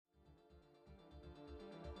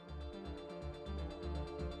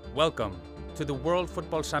Welcome to the World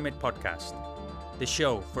Football Summit podcast, the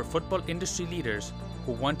show for football industry leaders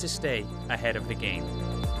who want to stay ahead of the game.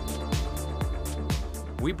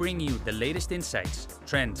 We bring you the latest insights,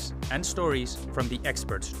 trends, and stories from the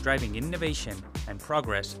experts driving innovation and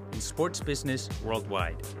progress in sports business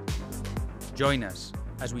worldwide. Join us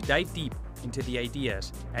as we dive deep into the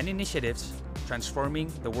ideas and initiatives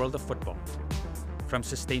transforming the world of football. From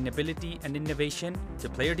sustainability and innovation to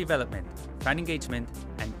player development, fan engagement,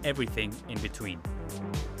 and everything in between.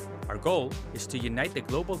 Our goal is to unite the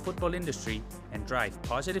global football industry and drive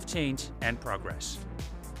positive change and progress.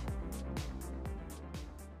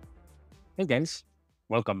 Hey guys,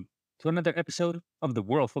 welcome to another episode of the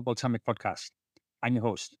World Football Summit podcast. I'm your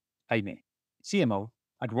host, Tighe, CMO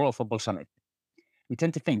at World Football Summit. We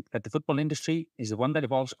tend to think that the football industry is the one that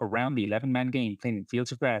evolves around the 11-man game played in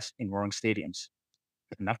fields of grass in roaring stadiums.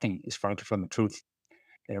 But nothing is farther from the truth.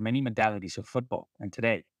 There are many modalities of football, and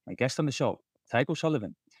today, my guest on the show, Tighe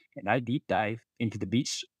O'Sullivan, and I deep dive into the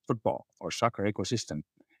beach football or soccer ecosystem,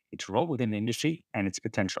 its role within the industry, and its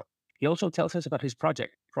potential. He also tells us about his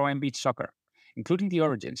project, Pro-Am Beach Soccer, including the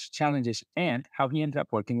origins, challenges, and how he ended up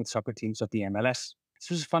working with soccer teams of the MLS. This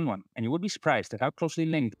was a fun one, and you would be surprised at how closely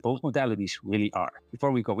linked both modalities really are.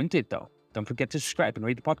 Before we go into it, though, don't forget to subscribe and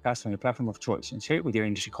rate the podcast on your platform of choice and share it with your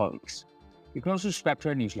industry colleagues. You can also subscribe to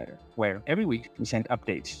our newsletter, where every week we send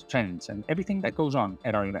updates, trends, and everything that goes on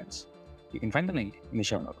at our events. You can find the link in the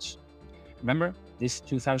show notes. Remember, this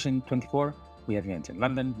 2024, we have events in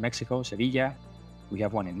London, Mexico, Sevilla. We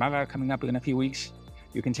have one in Malaga coming up in a few weeks.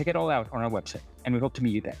 You can check it all out on our website, and we hope to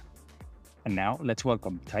meet you there. And now, let's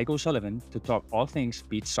welcome Tighe O'Sullivan to talk all things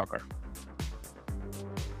beach soccer.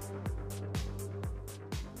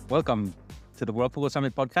 Welcome to the World Football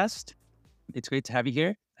Summit podcast. It's great to have you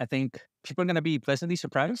here. I think people are going to be pleasantly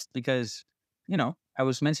surprised because, I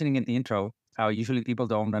was mentioning in the intro how usually people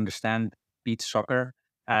don't understand beach soccer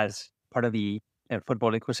as part of the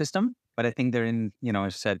football ecosystem. But I think they're in, as I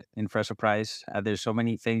said, in for a surprise. There's so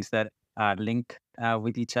many things that link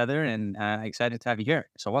with each other, and excited to have you here.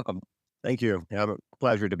 So welcome. Thank you. Yeah, a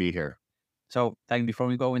pleasure to be here. So before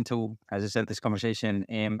we go into, as I said, this conversation,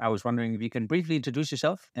 I was wondering if you can briefly introduce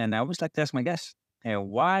yourself. And I always like to ask my guests,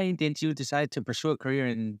 why did you decide to pursue a career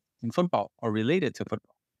in football or related to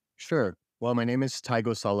football? Sure. Well, my name is Tighe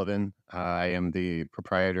O'Sullivan. I am the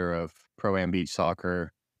proprietor of Pro-Am Beach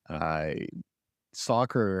Soccer.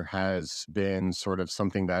 Soccer has been sort of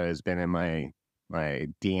something that has been in my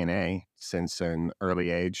DNA since an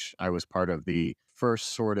early age. I was part of the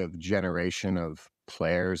first sort of generation of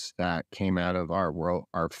players that came out of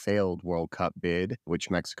our failed World Cup bid,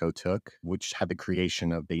 which Mexico took, which had the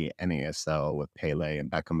creation of the NASL with Pele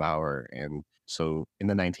and Beckenbauer. And so in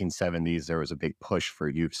the 1970s, there was a big push for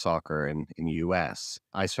youth soccer in the US.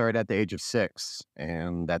 I started at the age of 6,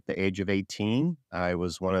 and at the age of 18, I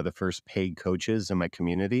was one of the first paid coaches in my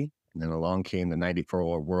community. And then along came the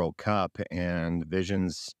 94 World Cup and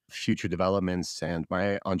visions, future developments, and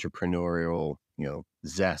my entrepreneurial,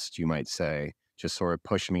 zest, you might say, just sort of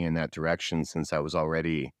pushed me in that direction since I was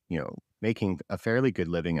already, making a fairly good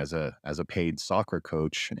living as a paid soccer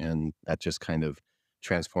coach. And that just kind of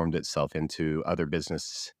transformed itself into other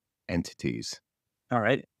business entities. All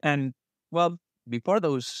right. And well, before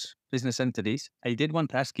those business entities, I did want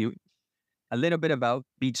to ask you a little bit about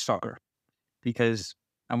beach soccer, because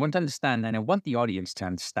I want to understand, and I want the audience to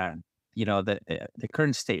understand, the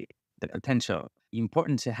current state, the potential, the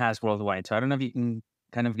importance it has worldwide. So I don't know if you can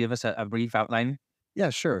kind of give us a brief outline. Yeah,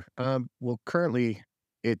 sure. Well, currently,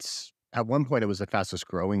 at one point, it was the fastest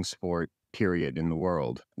growing sport, period, in the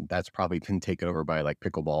world. That's probably been taken over by like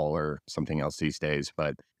pickleball or something else these days.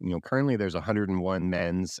 But, currently there's 101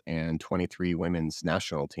 men's and 23 women's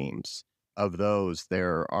national teams. Of those,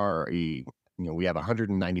 there are we have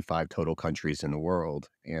 195 total countries in the world,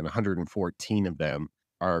 and 114 of them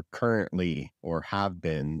are currently or have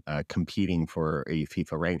been competing for a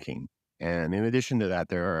FIFA ranking. And in addition to that,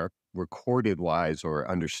 there are recorded wise or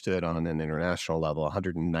understood on an international level,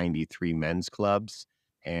 193 men's clubs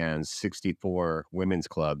and 64 women's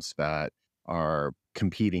clubs that are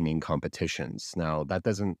competing in competitions. Now, that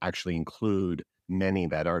doesn't actually include many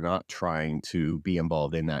that are not trying to be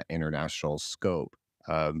involved in that international scope.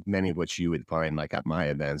 Many of which you would find like at my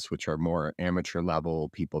events, which are more amateur level,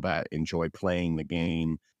 people that enjoy playing the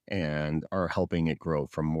game and are helping it grow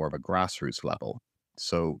from more of a grassroots level.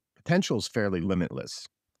 So potential is fairly limitless.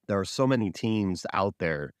 There are so many teams out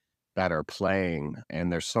there that are playing,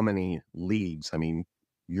 and there's so many leagues. I mean,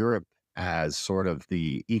 Europe as sort of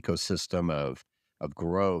the ecosystem of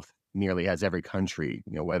growth nearly has every country,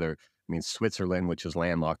 whether I mean, Switzerland, which is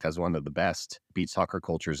landlocked, has one of the best beach soccer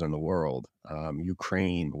cultures in the world.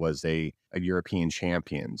 Ukraine was a European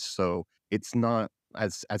champion. So it's not,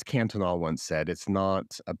 as Cantona once said, it's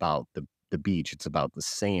not about the beach, it's about the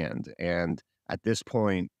sand. And at this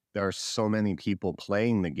point, there are so many people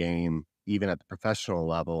playing the game, even at the professional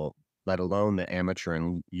level, let alone the amateur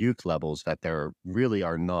and youth levels, that there really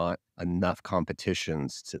are not enough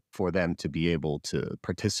competitions for them to be able to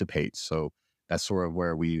participate. So that's sort of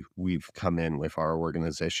where we've come in with our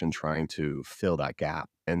organization, trying to fill that gap.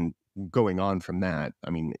 And going on from that, I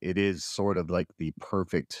mean, it is sort of like the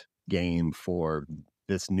perfect game for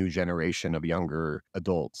this new generation of younger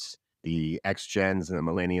adults. The X-Gens and the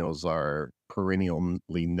millennials are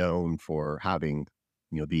perennially known for having,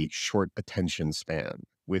 the short attention span.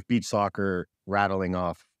 With beach soccer, rattling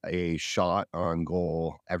off a shot on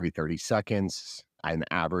goal every 30 seconds, an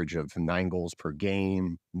average of 9 goals per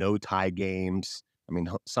game, no tie games. I mean,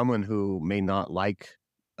 someone who may not like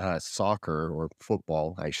soccer or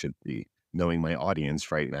football, I should be knowing my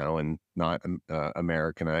audience right now and not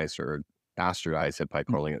Americanize or bastardize it by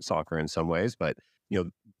calling it soccer in some ways, but,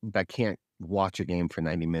 that can't watch a game for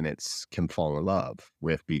 90 minutes can fall in love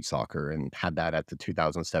with beach soccer, and had that at the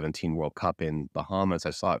 2017 World Cup in Bahamas. I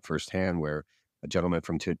saw it firsthand, where a gentleman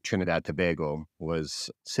from Trinidad Tobago was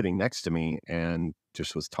sitting next to me and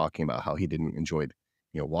just was talking about how he didn't enjoy,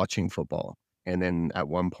 watching football. And then at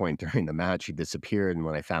one point during the match, he disappeared. And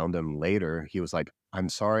when I found him later, he was like, "I'm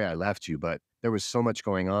sorry I left you, but there was so much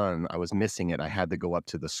going on. I was missing it. I had to go up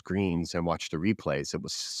to the screens and watch the replays. It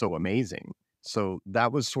was so amazing." So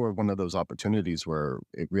that was sort of one of those opportunities where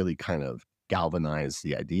it really kind of galvanized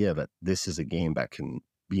the idea that this is a game that can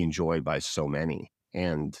be enjoyed by so many.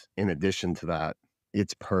 And in addition to that,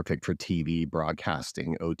 it's perfect for TV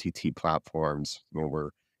broadcasting, OTT platforms,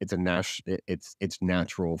 where it's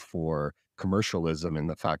natural for commercialism in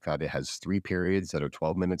the fact that it has 3 periods that are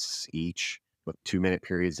 12 minutes each, with 2-minute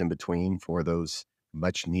periods in between for those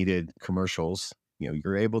much needed commercials.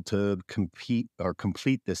 You're able to compete or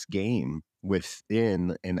complete this game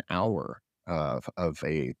within an hour of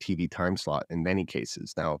a TV time slot in many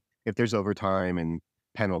cases. Now, if there's overtime and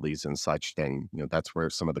penalties and such, then that's where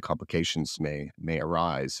some of the complications may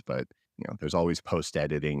arise. But there's always post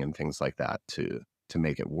editing and things like that to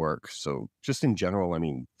make it work. So just in general, I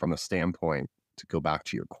mean, from a standpoint, to go back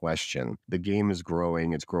to your question, the game is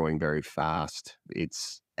growing. It's growing very fast.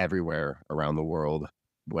 It's everywhere around the world,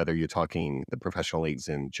 whether you're talking the professional leagues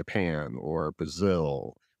in Japan or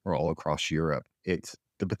Brazil or all across Europe.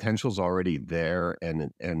 The potential's already there,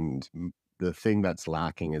 and the thing that's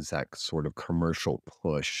lacking is that sort of commercial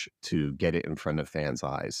push to get it in front of fans'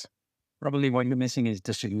 eyes. Probably what you're missing is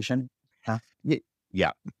distribution. Huh?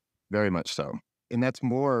 Yeah, very much so. And that's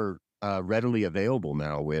more readily available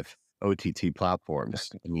now with OTT platforms.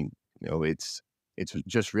 I mean, it's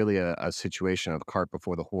just really a situation of cart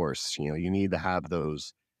before the horse. You need to have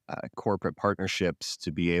those corporate partnerships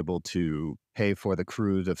to be able to pay for the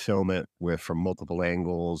crew to film it from multiple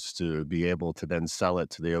angles, to be able to then sell it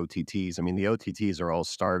to the OTTs. I mean, the OTTs are all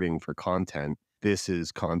starving for content. This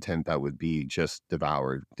is content that would be just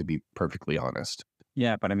devoured, to be perfectly honest.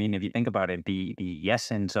 Yeah, but I mean, if you think about it, the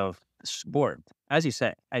essence of sport, as you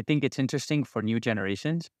said, I think it's interesting for new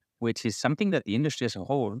generations, which is something that the industry as a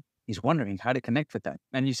whole is wondering how to connect with that.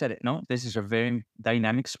 And you said it, no, this is a very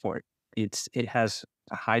dynamic sport. It has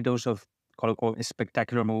a high dose of quote unquote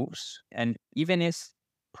spectacular moves. And even if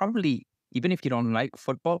you don't like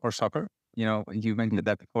football or soccer, you mentioned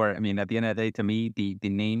that before. I mean, at the end of the day, to me, the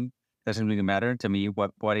name doesn't really matter. To me,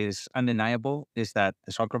 what is undeniable is that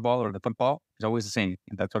the soccer ball or the football is always the same.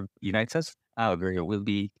 And that's what unites us. I agree. We'll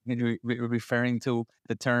be referring to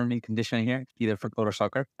the term in conditioning here, either football or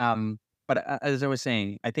soccer. But as I was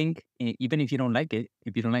saying, I think even if you don't like it,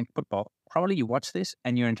 if you don't like football, probably you watch this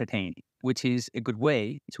and you're entertained, which is a good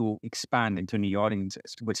way to expand into new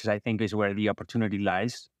audiences, which I think is where the opportunity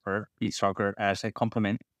lies for beach soccer as a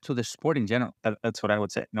complement to the sport in general. That's what I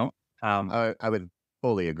would say. No, I would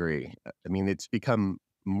fully agree. I mean, it's become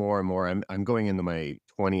more and more. I'm going into my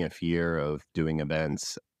 20th year of doing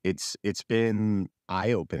events. It's been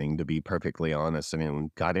eye-opening, to be perfectly honest. I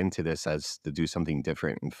mean, got into this as to do something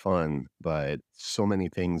different and fun, but so many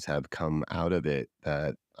things have come out of it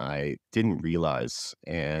that I didn't realize.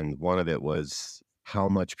 And one of it was how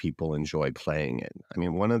much people enjoy playing it. I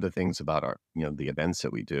mean, one of the things about our, the events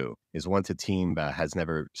that we do is once a team has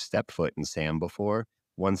never stepped foot in sand before,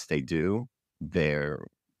 once they do, they're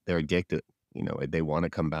addicted. They want to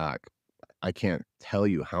come back. I can't tell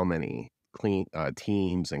you how many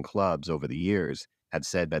teams and clubs over the years had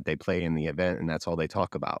said that they play in the event and that's all they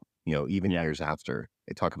talk about. even years after.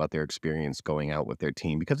 They talk about their experience going out with their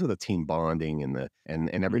team because of the team bonding and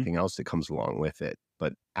and everything else that comes along with it.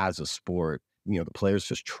 But as a sport, the players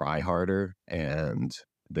just try harder and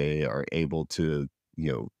they are able to,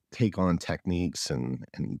 take on techniques and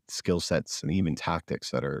skill sets and even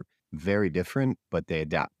tactics that are very different, but they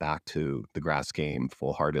adapt back to the grass game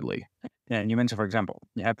full-heartedly. Yeah, and you mentioned, for example,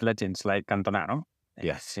 you have legends like Cantonano.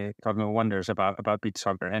 Yes. Talking wonders about beach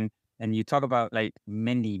soccer. And you talk about like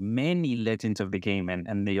many legends of the game,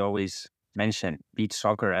 and they always mention beach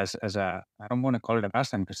soccer as a, I don't want to call it a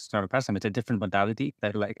pastime because it's not a pastime, it's a different modality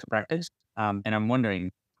that I like to practice. And I'm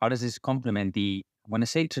wondering, how does this complement the, I want to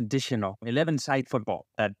say traditional 11-side football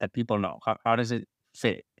that people know? How does it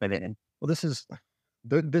fit within? Well,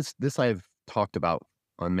 this I've talked about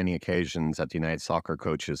on many occasions at the United Soccer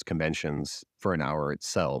Coaches conventions for an hour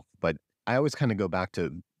itself, but I always kind of go back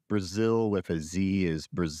to Brazil with a Z is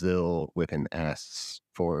Brazil with an S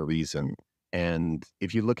for a reason. And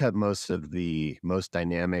if you look at most of the most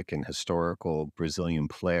dynamic and historical Brazilian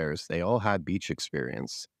players, they all had beach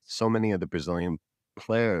experience. So many of the Brazilian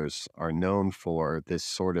players are known for this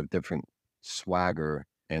sort of different swagger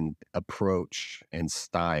and approach and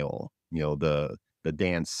style, the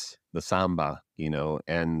dance, the samba,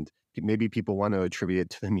 and maybe people want to attribute it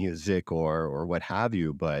to the music or what have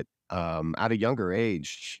you, but at a younger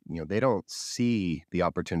age, they don't see the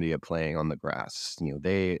opportunity of playing on the grass.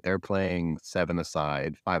 They're playing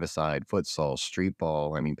 7-a-side, 5-a-side, futsal, street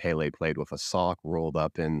ball. I mean, Pele played with a sock rolled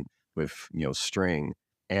up in with, string.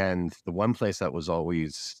 And the one place that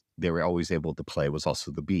they were always able to play was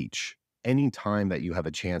also the beach. Anytime that you have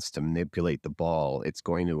a chance to manipulate the ball, it's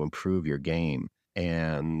going to improve your game.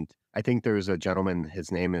 And I think there's a gentleman,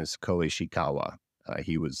 his name is Ko Ishikawa.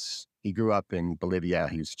 He grew up in Bolivia.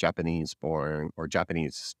 He's Japanese born or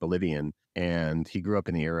Japanese Bolivian. And he grew up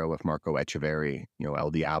in the era with Marco Echeverri, El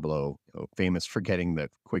Diablo, famous for getting the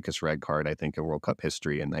quickest red card, I think, in World Cup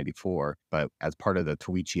history in '94. But as part of the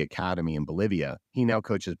Tighe Academy in Bolivia, he now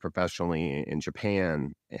coaches professionally in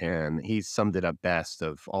Japan. And he summed it up best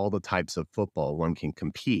of all the types of football one can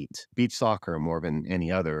compete. Beach soccer, more than any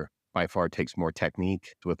other, by far takes more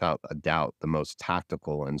technique, without a doubt, the most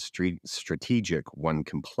tactical and strategic one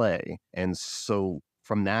can play. And so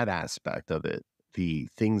from that aspect of it, the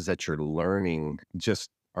things that you're learning just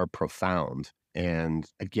are profound. And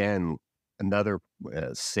again, another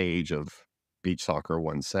sage of beach soccer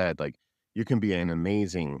once said, like, you can be an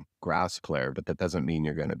amazing grass player, but that doesn't mean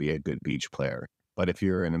you're going to be a good beach player. But if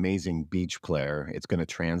you're an amazing beach player, it's going to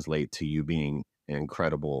translate to you being an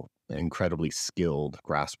incredibly skilled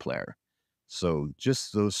grass player. So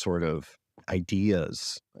just those sort of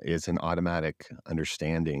ideas is an automatic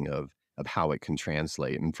understanding of how it can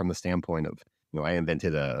translate. And from the standpoint of, I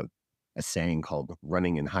invented a saying called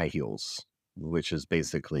running in high heels, which is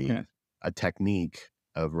basically a technique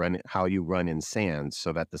of how you run in sand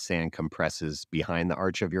so that the sand compresses behind the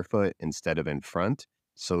arch of your foot instead of in front.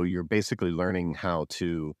 So you're basically learning how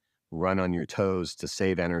to run on your toes to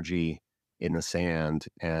save energy in the sand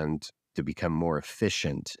and to become more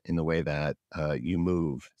efficient in the way that you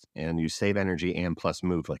move, and you save energy and plus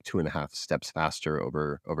move like 2.5 steps faster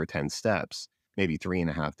over 10 steps, maybe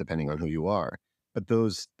 3.5, depending on who you are. But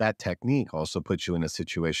that technique also puts you in a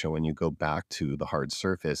situation when you go back to the hard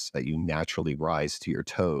surface that you naturally rise to your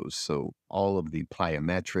toes. So all of the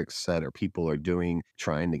plyometrics that people are doing,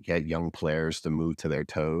 trying to get young players to move to their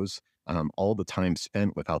toes, all the time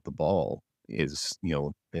spent without the ball is,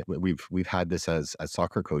 we've had this as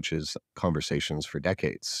soccer coaches conversations for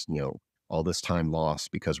decades, all this time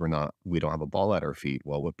lost because we don't have a ball at our feet.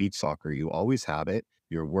 Well, with beach soccer, you always have it.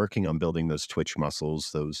 You're working on building those twitch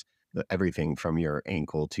muscles, everything from your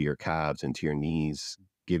ankle to your calves and to your knees,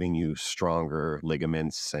 giving you stronger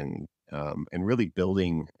ligaments and really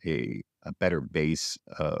building a better base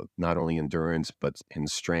of not only endurance, but in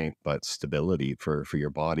strength, but stability for your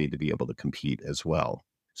body to be able to compete as well.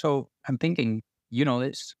 So I'm thinking,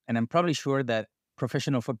 this, and I'm probably sure that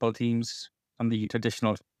professional football teams on the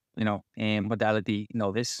traditional, modality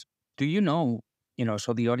know this. Do you know,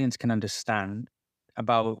 so the audience can understand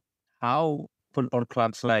about how football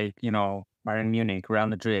clubs like, Bayern Munich, Real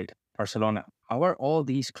Madrid, Barcelona, how are all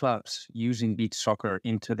these clubs using beach soccer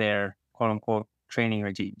into their quote unquote training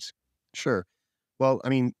regimes? Sure. Well, I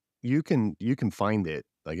mean, you can find it.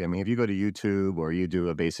 Like, I mean, if you go to YouTube or you do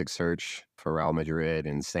a basic search for Real Madrid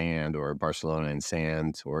and sand or Barcelona and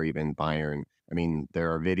sand or even Bayern, I mean,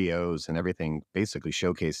 there are videos and everything basically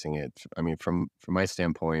showcasing it. I mean, from my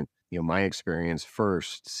standpoint, my experience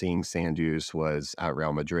first seeing sand use was at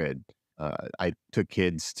Real Madrid. I took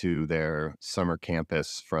kids to their summer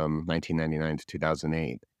campus from 1999 to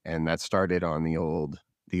 2008, and that started on the old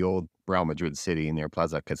the old Real Madrid city near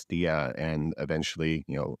Plaza Castilla. And eventually,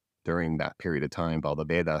 during that period of time,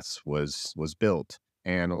 Valdepedas was built.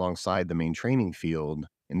 And alongside the main training field,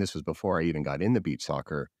 and this was before I even got into beach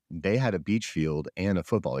soccer, they had a beach field and a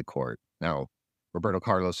football court. Now, Roberto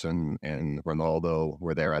Carlos and Ronaldo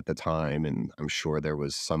were there at the time, and I'm sure there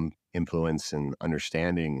was some influence and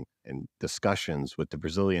understanding and discussions with the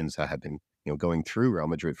Brazilians that had been, going through Real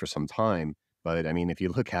Madrid for some time. But I mean, if you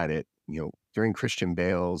look at it, during Christian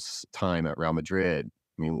Bale's time at Real Madrid,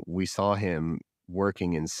 I mean, we saw him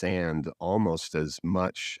working in sand almost as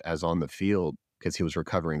much as on the field because he was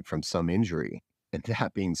recovering from some injury. And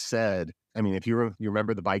that being said, I mean, if you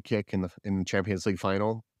remember the bike kick in the Champions League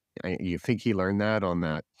final, you think he learned that on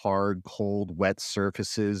that hard, cold, wet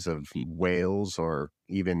surfaces of Wales or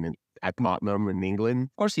even at Tottenham in England?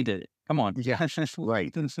 Of course he did it. Come on. Yeah,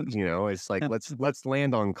 right. It's like, let's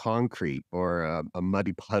land on concrete or a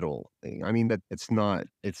muddy puddle. I mean, that it's not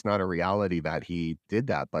a reality that he did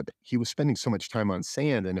that, but he was spending so much time on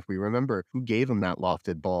sand. And if we remember who gave him that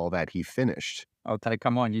lofted ball that he finished. Oh, Tighe,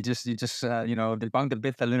 come on. You just debunked the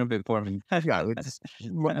myth a little bit for me. Yeah,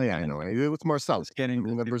 I know. It was Marcelo,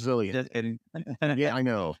 the Brazilian. Just kidding. Yeah, I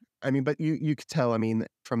know. I mean, but you could tell, I mean,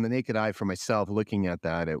 from the naked eye for myself looking at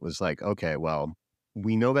that, it was like, okay, well,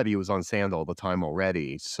 we know that he was on sand all the time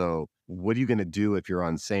already. So what are you going to do if you're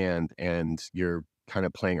on sand and you're kind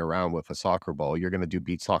of playing around with a soccer ball? You're going to do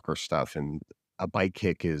beach soccer stuff, and a bike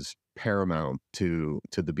kick is paramount to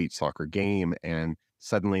the beach soccer game. And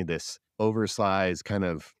suddenly this oversized kind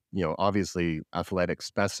of, obviously athletic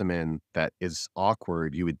specimen that is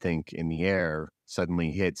awkward, you would think, in the air,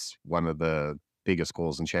 suddenly hits one of the biggest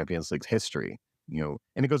goals in Champions League's history.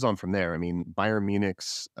 And it goes on from there. I mean, Bayern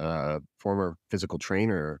Munich's former physical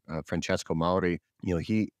trainer, Francesco Mauri,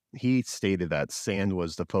 he stated that sand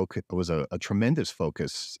was a tremendous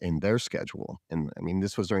focus in their schedule. And I mean,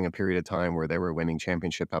 this was during a period of time where they were winning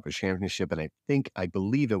championship after championship. And I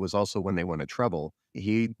believe it was also when they won a treble.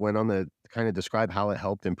 He went on to kind of describe how it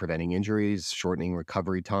helped in preventing injuries, shortening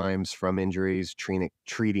recovery times from injuries,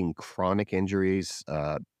 treating chronic injuries,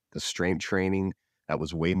 the strength training that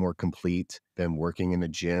was way more complete than working in a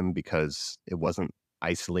gym because it wasn't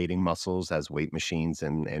isolating muscles as weight machines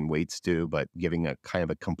and weights do, but giving a kind of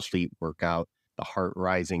a complete workout, the heart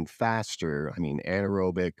rising faster. I mean,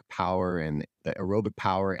 anaerobic power and the aerobic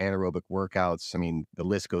power, anaerobic workouts. I mean, the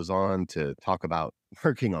list goes on to talk about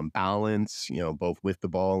working on balance, both with the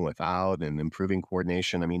ball and without, and improving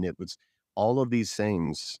coordination. I mean, it was all of these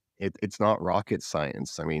things. It's not rocket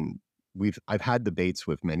science. I mean, I've had debates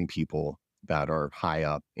with many people that are high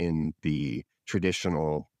up in the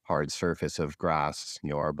traditional hard surface of grass,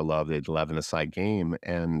 our beloved 11-a-side game.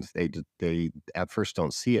 And they at first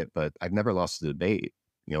don't see it, but I've never lost the debate,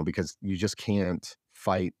 because you just can't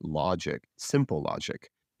fight logic, simple logic,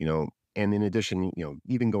 and in addition,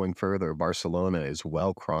 even going further, Barcelona is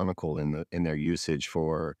well chronicled in their usage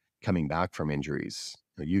for coming back from injuries.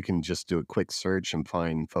 You can just do a quick search and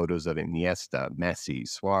find photos of Iniesta, Messi,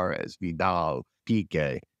 Suarez, Vidal,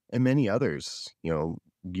 Piqué, and many others,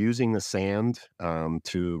 using the sand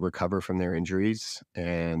to recover from their injuries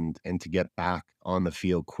and to get back on the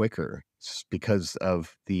field quicker because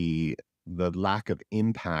of the lack of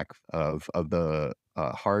impact of the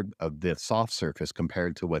soft surface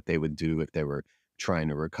compared to what they would do if they were trying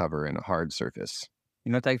to recover in a hard surface.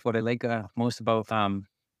 Tighe, what I like most about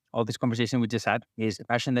all this conversation we just had is the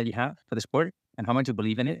passion that you have for the sport and how much you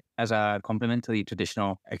believe in it as a complement to the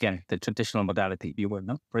traditional modality, if you would,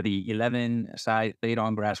 no? For the 11-side played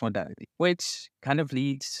on grass modality, which kind of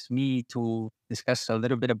leads me to discuss a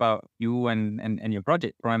little bit about you and your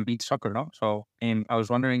project, Pro Beach Soccer, no? So I was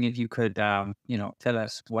wondering if you could, tell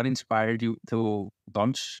us what inspired you to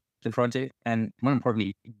launch the project, and more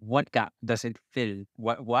importantly, what gap does it fill?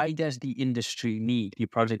 Why does the industry need a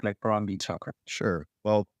project like Pro Beach Soccer? Sure.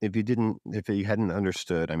 Well, if you hadn't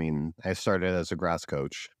understood, I mean, I started as a grass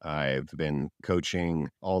coach. I've been coaching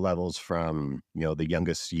all levels from, the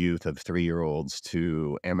youngest youth of 3-year-olds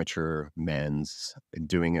to amateur men's, been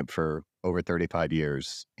doing it for over 35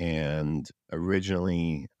 years. And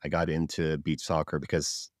originally I got into beach soccer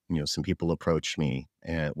because some people approached me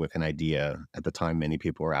with an idea. At the time, many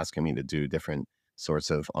people were asking me to do different sorts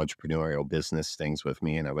of entrepreneurial business things with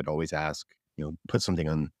me. And I would always ask, put something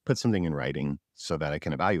in writing so that I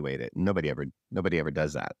can evaluate it. Nobody ever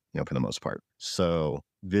does that, for the most part. So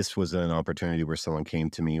this was an opportunity where someone came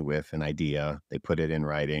to me with an idea. They put it in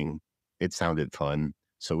writing. It sounded fun.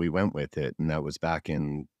 So we went with it. And that was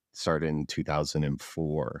started in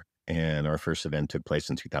 2004. And our first event took place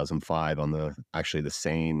in 2005 on the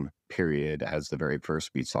same period as the very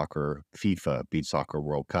first FIFA Beach Soccer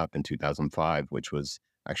World Cup in 2005, which was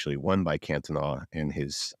actually won by Cantona and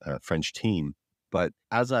his French team. But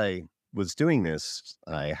as I was doing this,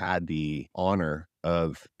 I had the honor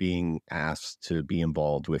of being asked to be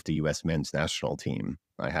involved with the U.S. men's national team.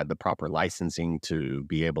 I had the proper licensing to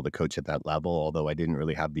be able to coach at that level, although I didn't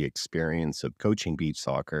really have the experience of coaching beach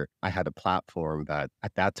soccer. I had a platform that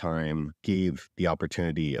at that time gave the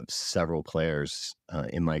opportunity of several players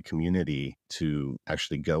in my community to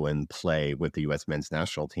actually go and play with the U.S. men's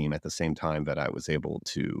national team at the same time that I was able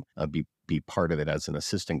to be part of it as an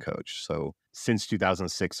assistant coach. So since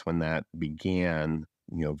 2006, when that began,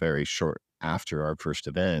 very short after our first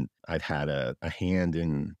event, I've had a hand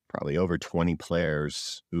in probably over 20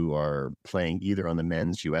 players who are playing either on the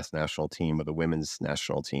men's U.S. national team or the women's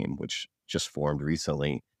national team, which just formed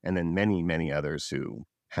recently, and then many, many others who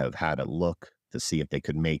have had a look to see if they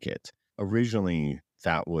could make it. Originally,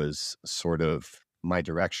 that was sort of my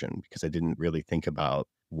direction because I didn't really think about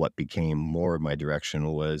what became more of my direction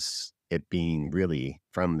was it being really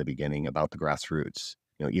from the beginning about the grassroots.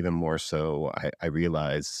 Even more so, I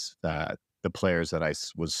realized that the players that I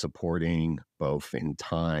was supporting, both in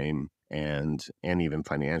time and even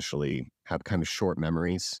financially, have kind of short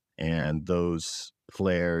memories. And those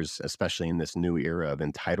players, especially in this new era of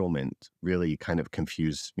entitlement, really kind of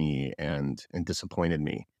confused me and disappointed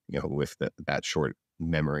me, with that short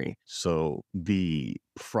memory. So the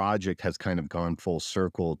project has kind of gone full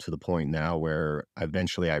circle to the point now where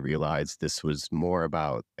eventually I realized this was more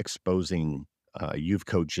about exposing youth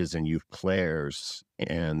coaches and youth players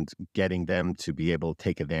and getting them to be able to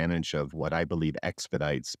take advantage of what I believe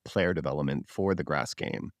expedites player development for the grass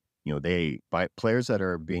game. By players that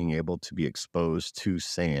are being able to be exposed to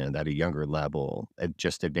sand at a younger level,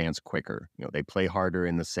 just advance quicker. They play harder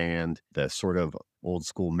in the sand, the sort of old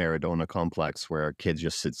school Maradona complex where a kid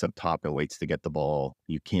just sits up top and waits to get the ball.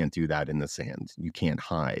 You can't do that in the sand. You can't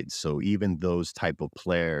hide. So even those type of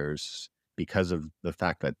players, because of the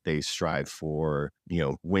fact that they strive for,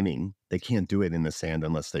 winning, they can't do it in the sand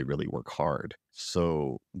unless they really work hard.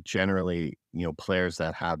 So generally, players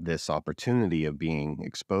that have this opportunity of being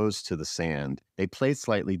exposed to the sand, they play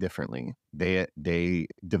slightly differently. They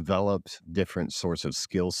developed different sorts of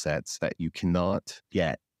skill sets that you cannot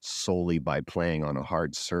get solely by playing on a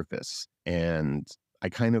hard surface. And I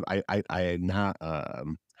not,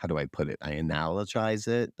 how do I put it? I analogize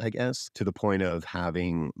it, I guess, to the point of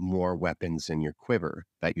having more weapons in your quiver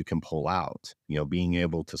that you can pull out, being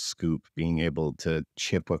able to scoop, being able to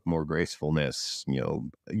chip with more gracefulness,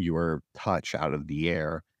 your touch out of the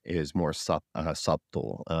air is more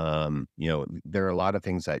subtle. There are a lot of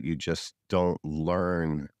things that you just don't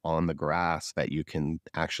learn on the grass that you can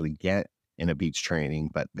actually get in a beach training,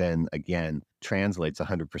 but then again, translates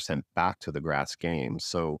 100% back to the grass game.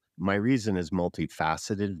 So my reason is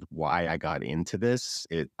multifaceted why I got into this.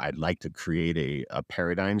 I'd like to create a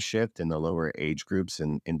paradigm shift in the lower age groups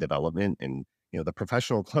in development. And, the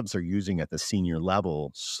professional clubs are using at the senior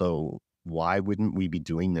level. So why wouldn't we be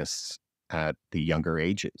doing this at the younger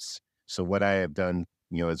ages? So what I have done,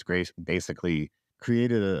 is basically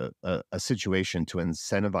created a situation to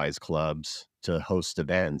incentivize clubs to host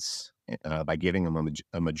events by giving them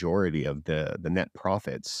a majority of the net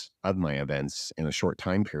profits of my events in a short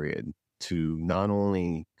time period to not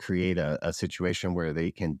only create a situation where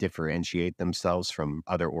they can differentiate themselves from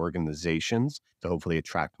other organizations to hopefully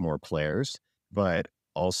attract more players, but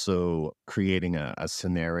also creating a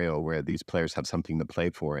scenario where these players have something to play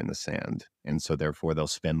for in the sand. And so therefore they'll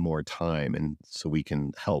spend more time. And so we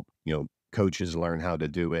can help, coaches learn how to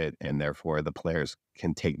do it, and therefore the players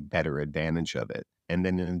can take better advantage of it. And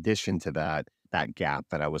then in addition to that gap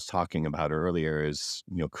that I was talking about earlier is,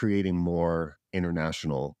 creating more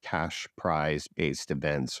international cash prize based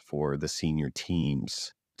events for the senior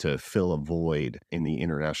teams to fill a void in the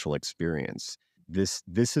international experience. This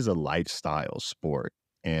is a lifestyle sport.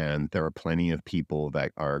 And there are plenty of people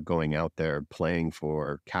that are going out there playing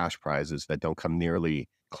for cash prizes that don't come nearly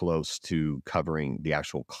close to covering the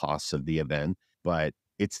actual costs of the event. But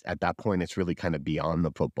it's at that point, it's really kind of beyond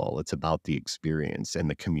the football. It's about the experience and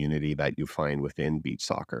the community that you find within beach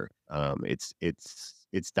soccer.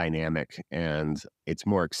 It's dynamic and it's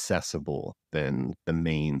more accessible than the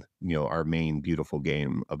main, our main beautiful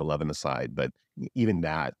game of 11-a-side. But even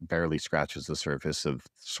that barely scratches the surface of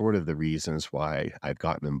sort of the reasons why I've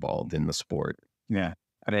gotten involved in the sport. Yeah,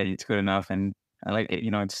 I think it's good enough. And I like it,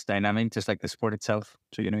 it's dynamic, just like the sport itself.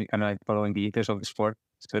 So, you're kind of like following the ethos of the sport.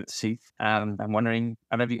 It's good to see. I'm wondering,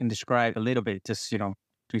 I don't know if you can describe a little bit, just,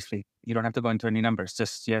 briefly. You don't have to go into any numbers,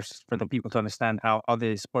 just for the people to understand how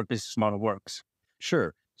the sport business model works.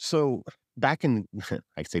 Sure. So back in,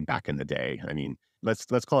 I say back in the day, I mean,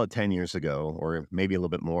 let's call it 10 years ago, or maybe a little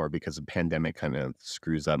bit more, because the pandemic kind of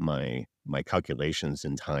screws up my calculations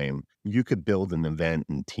in time. You could build an event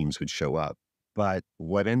and teams would show up. But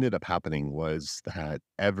what ended up happening was that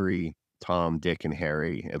every Tom, Dick, and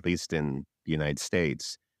Harry, at least in the United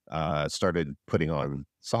States, started putting on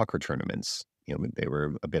soccer tournaments. They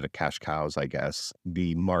were a bit of cash cows, I guess.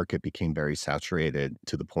 The market became very saturated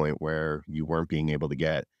to the point where you weren't being able to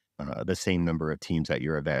get the same number of teams at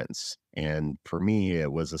your events. And for me,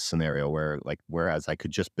 it was a scenario where, like, whereas I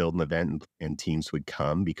could just build an event and teams would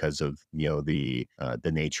come because of, the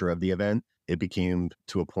nature of the event, it became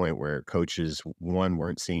to a point where coaches, one,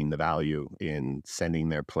 weren't seeing the value in sending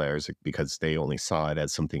their players because they only saw it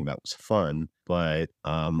as something that was fun, but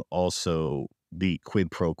also the quid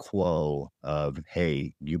pro quo of,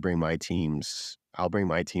 hey, you bring my teams, I'll bring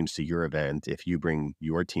my teams to your event. If you bring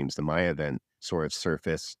your teams to my event, sort of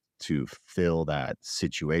surfaced to fill that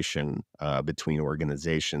situation between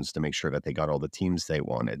organizations to make sure that they got all the teams they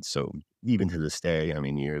wanted. So even to this day, I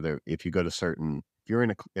mean, if you go to if you're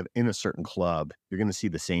in a certain club, you're going to see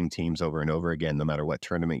the same teams over and over again, no matter what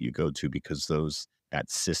tournament you go to, because that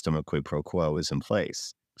system of quid pro quo is in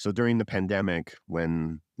place. So during the pandemic,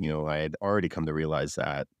 when, I had already come to realize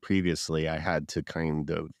that previously, I had to kind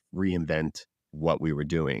of reinvent what we were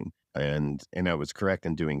doing. And I was correct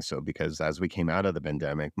in doing so, because as we came out of the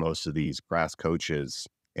pandemic, most of these grass coaches,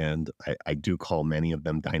 and I do call many of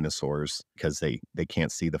them dinosaurs because they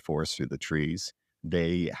can't see the forest through the trees.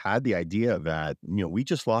 They had the idea that, we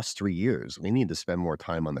just lost 3 years. We need to spend more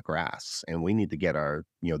time on the grass, and we need to get our,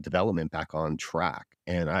 development back on track.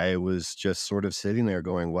 And I was just sort of sitting there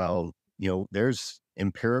going, well, there's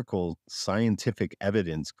empirical scientific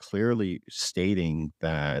evidence clearly stating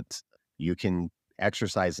that you can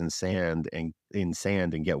exercise in sand and get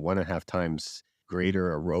 1.5 times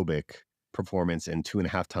greater aerobic performance and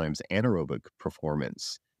 2.5 times anaerobic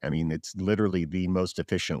performance. I mean, it's literally the most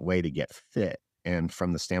efficient way to get fit. And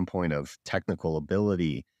from the standpoint of technical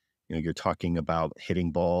ability, you're talking about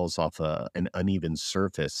hitting balls off an uneven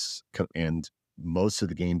surface, and most of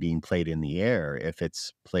the game being played in the air if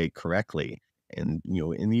it's played correctly. And,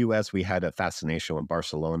 in the US, we had a fascination with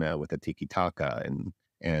Barcelona with the tiki-taka,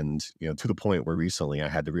 and to the point where recently I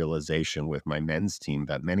had the realization with my men's team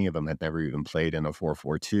that many of them had never even played in a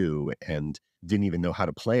 4-4-2 and didn't even know how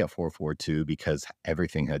to play a 4-4-2 because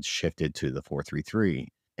everything had shifted to the 4-3-3.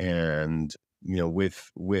 And,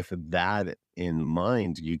 with that in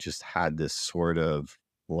mind, you just had this sort of,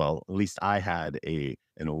 well, at least I had an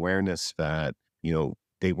awareness that,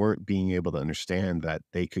 they weren't being able to understand that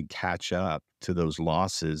they could catch up to those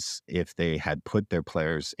losses if they had put their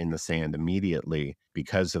players in the sand immediately,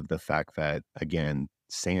 because of the fact that, again,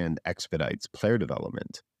 sand expedites player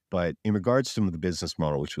development. But in regards to the business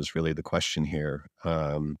model, which was really the question here,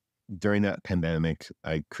 during that pandemic,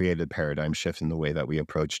 I created a paradigm shift in the way that we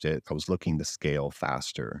approached it. I was looking to scale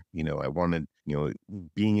faster. I wanted,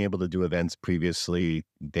 being able to do events previously,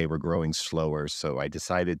 they were growing slower. So I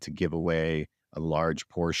decided to give away a large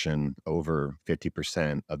portion, over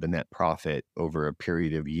 50% of the net profit over a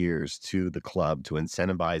period of years, to the club to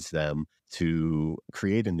incentivize them to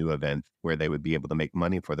create a new event where they would be able to make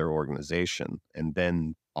money for their organization, and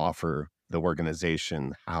then offer the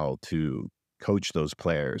organization how to coach those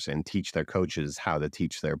players and teach their coaches how to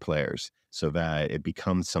teach their players, so that it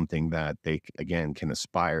becomes something that they, again, can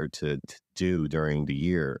aspire to do during the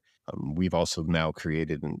year. We've also now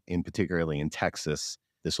created, in particularly in Texas,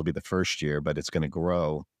 this will be the first year, but it's going to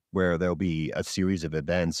grow, where there'll be a series of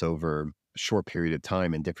events over a short period of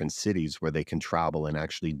time in different cities where they can travel and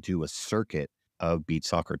actually do a circuit of beach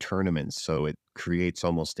soccer tournaments. So it creates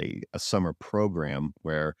almost a summer program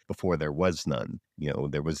where before there was none.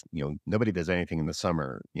 There was, nobody does anything in the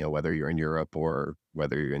summer, whether you're in Europe or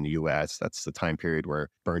whether you're in the US, that's the time period where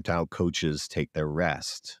burnt out coaches take their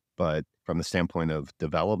rest. But from the standpoint of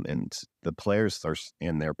development, the players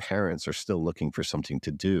and their parents are still looking for something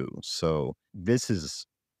to do. So this is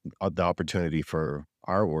the opportunity for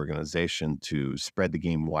our organization to spread the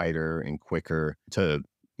game wider and quicker, to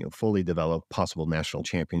fully develop possible national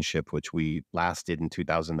championship, which we last did in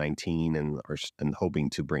 2019 and are hoping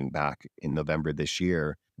to bring back in November this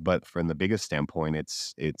year. But from the biggest standpoint,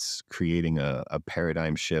 it's creating a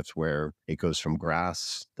paradigm shift where it goes from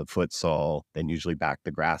grass to futsal, then usually back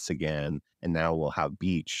to grass again, and now we'll have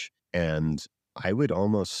beach. And I would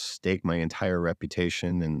almost stake my entire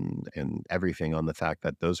reputation and everything on the fact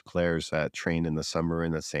that those players that train in the summer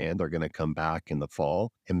in the sand are going to come back in the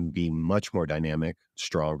fall and be much more dynamic,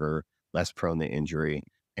 stronger, less prone to injury,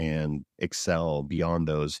 and excel beyond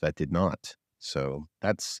those that did not. So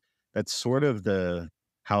that's sort of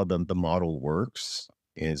how the model works,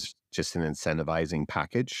 is just an incentivizing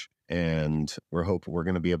package. And we're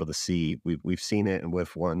going to be able to see, we've seen it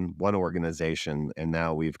with one organization, and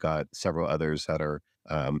now we've got several others that are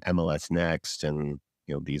MLS Next and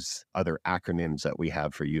these other acronyms that we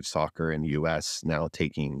have for youth soccer in the US now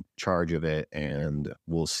taking charge of it. And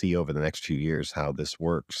we'll see over the next few years how this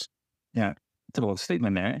works. Yeah. It's a bold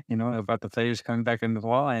statement there, about the players coming back in the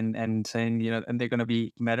wall and saying, and they're going to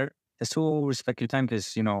be better. Just to respect your time,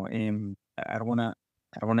 because, I don't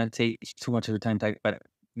want to take too much of your time, but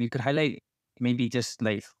you could highlight maybe just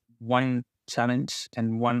like one challenge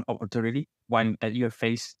and one opportunity, one that you have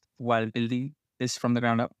faced while building this from the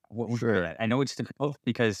ground up. Sure. I know it's difficult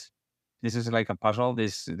because this is like a puzzle.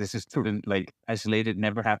 This is like isolated,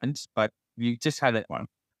 never happens, but you just highlight one.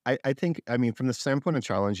 I think, from the standpoint of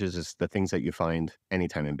challenges, is the things that you find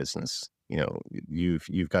anytime in business.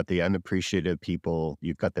 You've got the unappreciative people,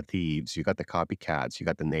 you've got the thieves, you've got the copycats, you've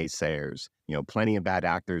got the naysayers, plenty of bad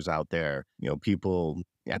actors out there, people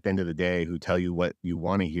at the end of the day who tell you what you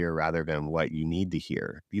want to hear rather than what you need to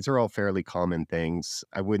hear. These are all fairly common things.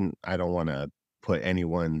 I don't want to put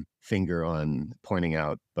anyone finger on pointing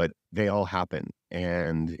out, but they all happen,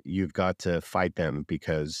 and you've got to fight them,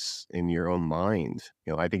 because in your own mind,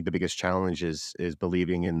 I think the biggest challenge is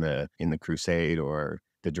believing in the crusade or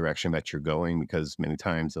the direction that you're going, because many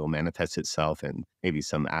times it'll manifest itself in maybe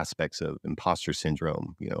some aspects of imposter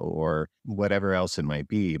syndrome, or whatever else it might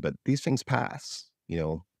be. But these things pass,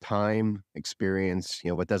 time, experience,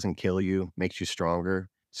 what doesn't kill you makes you stronger.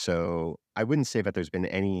 So I wouldn't say that there's been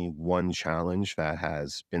any one challenge that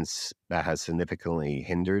has significantly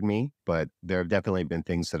hindered me, but there have definitely been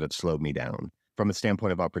things that have slowed me down. From a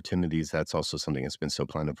standpoint of opportunities, that's also something that's been so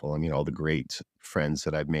plentiful. All the great friends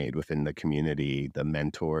that I've made within the community, the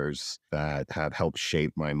mentors that have helped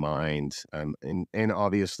shape my mind, and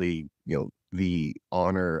obviously, the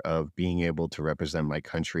honor of being able to represent my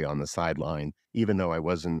country on the sideline, even though I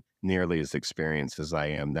wasn't nearly as experienced as I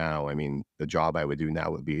am now. The job I would do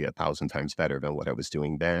now would be 1,000 times better than what I was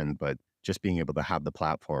doing then, but just being able to have the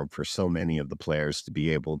platform for so many of the players to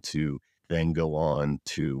be able to then go on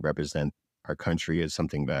to represent our country is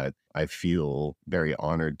something that I feel very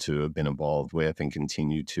honored to have been involved with and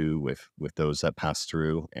continue to with those that pass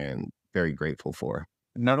through, and very grateful for.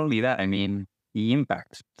 Not only that, the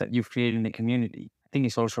impact that you've created in the community, I think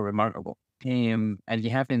is also remarkable. And you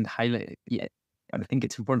haven't highlighted yet. And I think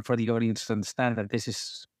it's important for the audience to understand that this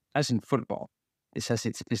is, as in football, this has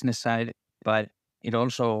its business side, but it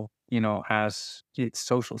also, has its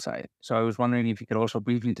social side. So I was wondering if you could also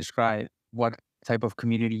briefly describe what type of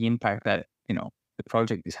community impact that, the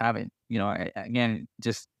project is having. Again,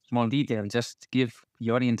 just small detail, just to give the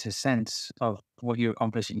audience a sense of what you're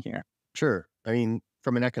accomplishing here. Sure.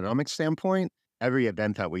 From an economic standpoint, every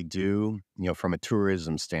event that we do, from a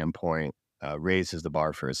tourism standpoint, raises the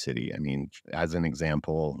bar for a city. As an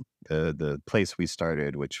example, the place we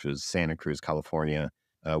started, which was Santa Cruz, California,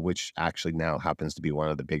 which actually now happens to be one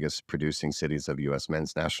of the biggest producing cities of U.S.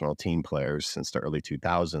 men's national team players since the early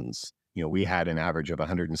 2000s. We had an average of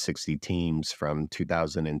 160 teams from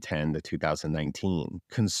 2010 to 2019.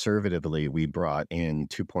 Conservatively, we brought in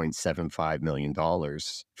 $2.75 million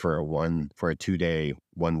for a 2-day,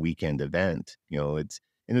 1-weekend event. It's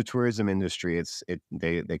in the tourism industry.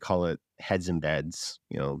 They call it heads in beds.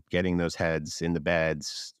 Getting those heads in the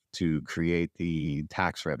beds to create the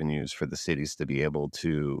tax revenues for the cities to be able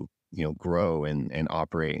to grow and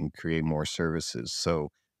operate and create more services. So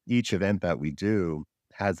each event that we do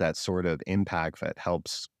has that sort of impact that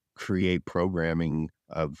helps create programming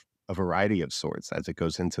of a variety of sorts as it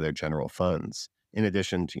goes into their general funds. In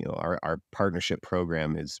addition to, our partnership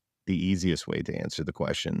program is the easiest way to answer the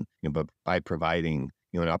question, but by providing,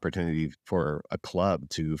 an opportunity for a club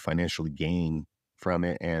to financially gain from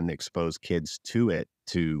it and expose kids to it,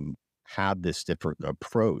 to have this different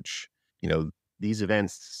approach. These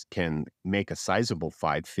events can make a sizable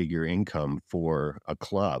 5-figure income for a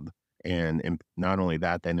club. And not only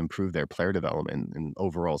that, then improve their player development and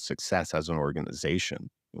overall success as an organization.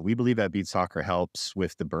 We believe that beach soccer helps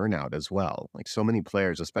with the burnout as well. Like so many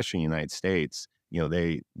players, especially in the United States,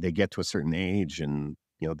 they get to a certain age and,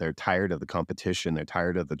 they're tired of the competition. They're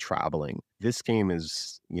tired of the traveling. This game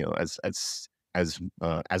is, as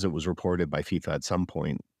it was reported by FIFA at some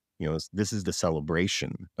point, this is the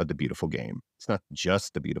celebration of the beautiful game. It's not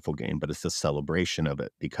just the beautiful game, but it's the celebration of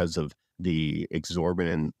it because of the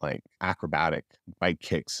exorbitant, acrobatic bike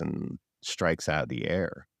kicks and strikes out of the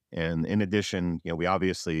air. And in addition, we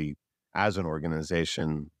obviously, as an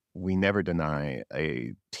organization, we never deny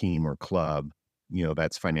a team or club,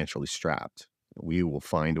 that's financially strapped. We will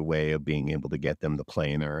find a way of being able to get them to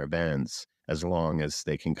play in our events as long as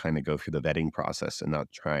they can kind of go through the vetting process and not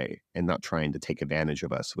trying to take advantage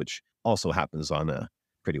of us, which also happens on a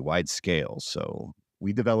pretty wide scale. So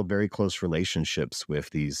we develop very close relationships with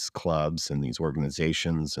these clubs and these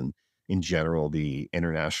organizations, and in general, the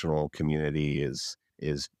international community is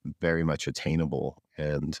very much attainable,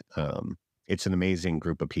 and it's an amazing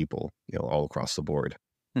group of people, all across the board.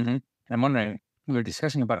 Mm-hmm. I'm wondering, we were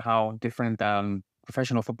discussing about how different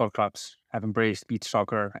professional football clubs have embraced beach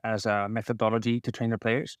soccer as a methodology to train their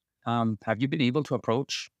players. Have you been able to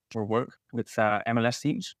approach or work with MLS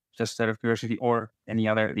teams, just out of curiosity, or any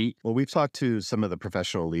other league? Well, we've talked to some of the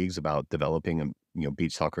professional leagues about developing,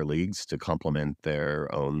 beach soccer leagues to complement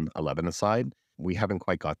their own 11-a-side. We haven't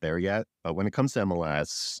quite got there yet. But when it comes to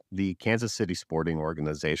MLS, the Kansas City Sporting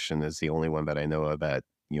Organization is the only one that I know of that,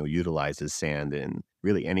 utilizes sand in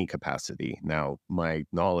really any capacity. Now, my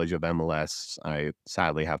knowledge of MLS, I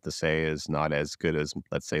sadly have to say, is not as good as,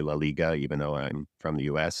 let's say, La Liga, even though I'm from the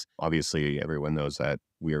US. Obviously, everyone knows that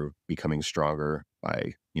we're becoming stronger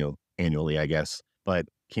by, annually, I guess. But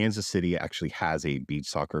Kansas City actually has a beach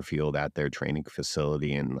soccer field at their training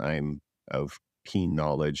facility, and I'm of keen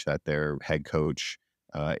knowledge that their head coach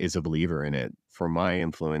is a believer in it. For my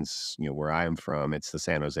influence, where I'm from, it's the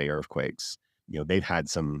San Jose Earthquakes. They've had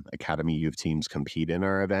some academy youth teams compete in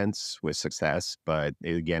our events with success, but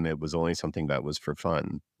again, it was only something that was for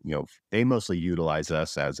fun. They mostly utilize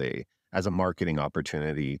us as a marketing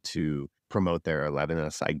opportunity to promote their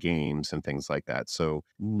 11-a-side games and things like that. So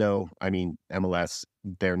no, I mean, MLS,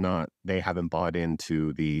 they haven't bought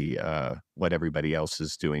into the what everybody else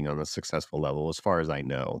is doing on a successful level, as far as I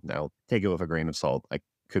know. Now, take it with a grain of salt. I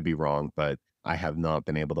could be wrong, but I have not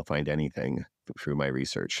been able to find anything through my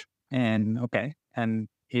research. And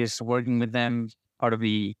is working with them part of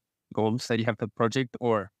the goals that you have for the project,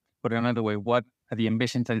 or put it another way, what are the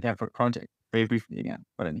ambitions that you have for the project? Very briefly again,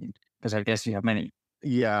 what I need, because I guess you have many.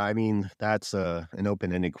 Yeah, I mean, that's an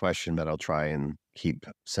open-ended question that I'll try and keep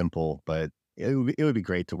simple, but it would be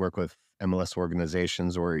great to work with MLS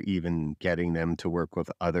organizations, or even getting them to work with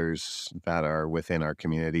others that are within our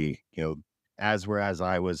community. Whereas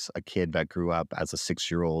I was a kid that grew up as a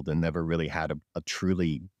 6-year-old and never really had a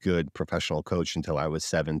truly good professional coach until I was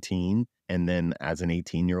 17. And then as an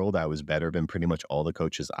 18-year-old, I was better than pretty much all the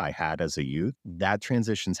coaches I had as a youth. That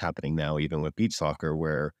transition's happening now, even with beach soccer,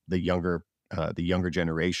 where the younger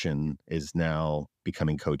generation is now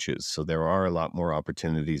becoming coaches. So there are a lot more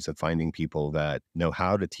opportunities of finding people that know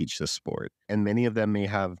how to teach the sport. And many of them may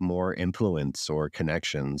have more influence or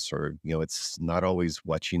connections, or, it's not always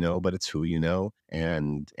what you know, but it's who you know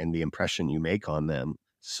and the impression you make on them.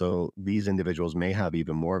 So these individuals may have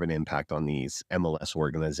even more of an impact on these MLS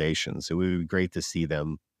organizations. It would be great to see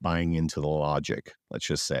them buying into the logic, let's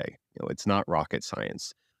just say. It's not rocket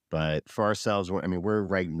science. But for ourselves, we're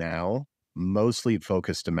right now mostly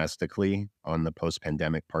focused domestically on the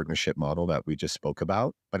post-pandemic partnership model that we just spoke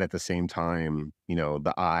about. But at the same time,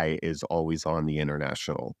 the eye is always on the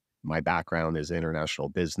international. My background is international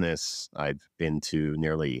business. I've been to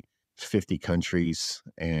nearly 50 countries,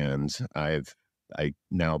 and I've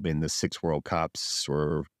now been to 6 World Cups,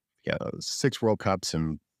 6 World Cups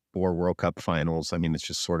and 4 World Cup finals. I mean, it's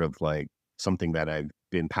just sort of like something that I've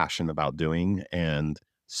been passionate about doing. And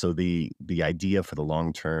so the idea for the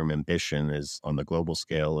long-term ambition is, on the global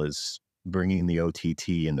scale, is bringing the OTT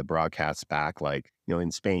and the broadcast back. Like,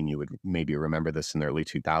 in Spain, you would maybe remember this in the early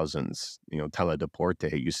 2000s.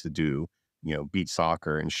 Teledeporte used to do, beach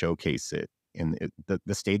soccer and showcase it. And the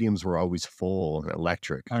stadiums were always full and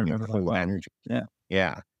electric. I remember full energy. Yeah.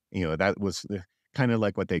 Yeah. That was kind of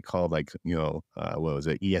like what they called, like, what was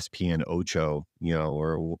it? ESPN Ocho,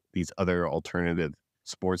 or these other alternative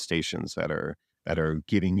sports stations that are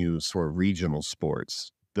giving you sort of regional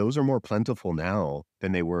sports. Those are more plentiful now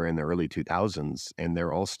than they were in the early 2000s, and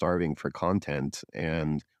they're all starving for content,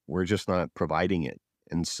 and we're just not providing it.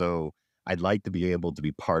 And so I'd like to be able to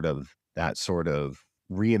be part of that sort of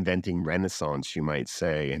reinventing renaissance, you might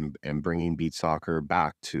say, and bringing beach soccer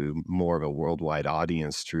back to more of a worldwide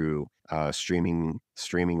audience through streaming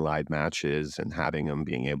live matches, and having them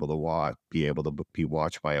be able to be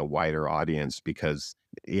watched by a wider audience, because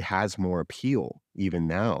it has more appeal even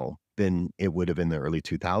now than it would have in the early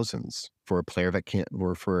 2000s for a player that can't,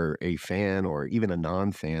 or for a fan, or even a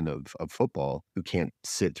non-fan of football, who can't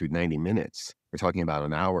sit through 90 minutes. We're talking about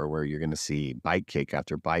an hour where you're going to see bike kick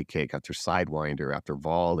after sidewinder, after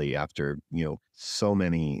volley, after, so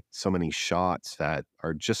many shots that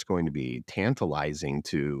are just going to be tantalizing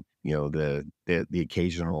to, the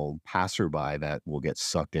occasional passerby that will get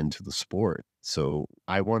sucked into the sport. So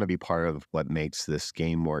I want to be part of what makes this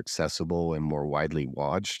game more accessible and more widely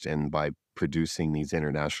watched. And by producing these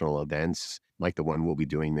international events like the one we'll be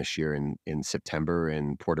doing this year in September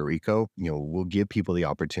in Puerto Rico, we'll give people the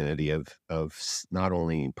opportunity of not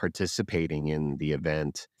only participating in the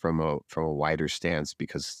event from a wider stance,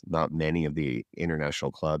 because not many of the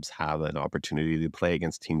international clubs have an opportunity to play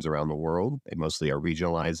against teams around the world. They mostly are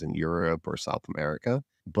regionalized in Europe or South America,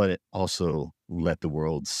 but it also let the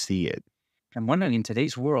world see it. I'm wondering, in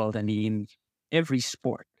today's world, every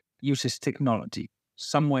sport uses technology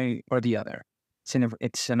some way or the other.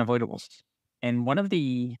 It's unavoidable. And one of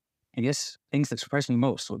the, I guess, things that surprised me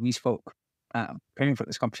most when we spoke preparing for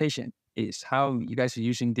this conversation is how you guys are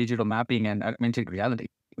using digital mapping and augmented reality,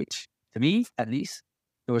 which to me, at least,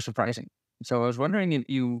 it was surprising. So I was wondering if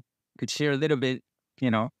you could share a little bit, I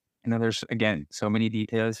know there's, again, so many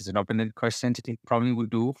details. It's an open-ended question that probably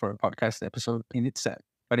would do for a podcast episode in itself.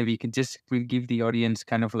 But if you could just give the audience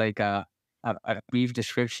kind of like a brief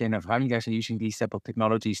description of how you guys are using these type of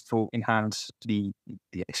technologies to enhance the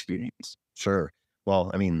experience. Sure. Well,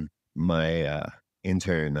 my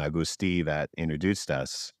intern, Agusti, that introduced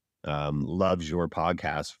us, loves your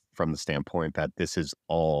podcast from the standpoint that this is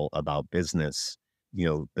all about business.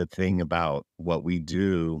 The thing about what we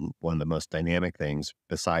do, one of the most dynamic things,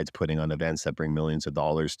 besides putting on events that bring millions of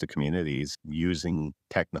dollars to communities, using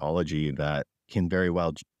technology that can very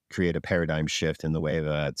well create a paradigm shift in the way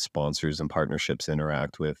that sponsors and partnerships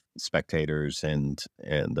interact with spectators and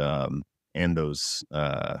those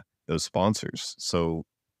sponsors. So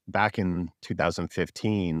back in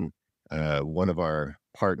 2015, one of our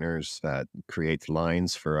partners that creates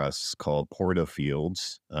lines for us called Porta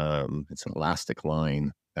Fields. It's an elastic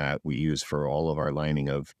line that we use for all of our lining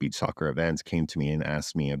of beach soccer events, came to me and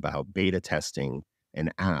asked me about beta testing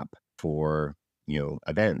an app for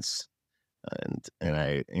events. And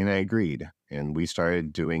I agreed, and we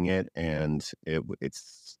started doing it, and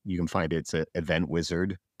it's you can find it's at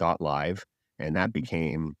eventwizard.live, and that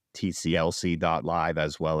became tclc.live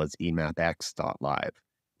as well as emapx.live.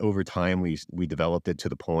 Over time, we developed it to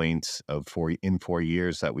the point of 4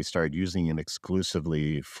 years that we started using it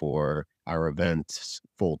exclusively for our events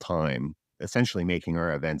full time, essentially making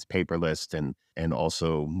our events paperless and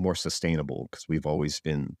also more sustainable, because we've always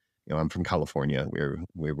been, I'm from California, where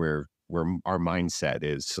our mindset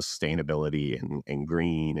is sustainability and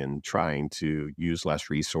green and trying to use less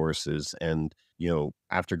resources. And,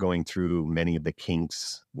 after going through many of the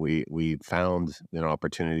kinks, we found an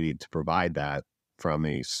opportunity to provide that from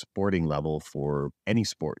a sporting level for any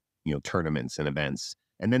sport, tournaments and events.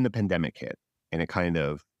 And then the pandemic hit, and it kind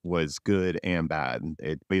of was good and bad.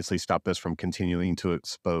 It basically stopped us from continuing to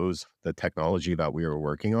expose the technology that we were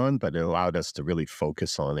working on, but it allowed us to really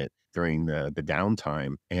focus on it during the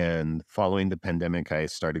downtime. And following the pandemic, I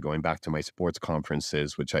started going back to my sports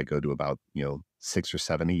conferences, which I go to about, 6 or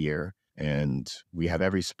 7 a year. And we have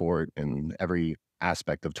every sport and every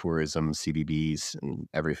aspect of tourism, CBBs and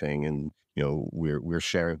everything. And, we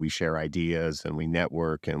share ideas and we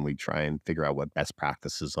network and we try and figure out what best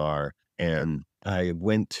practices are. And I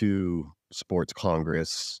went to Sports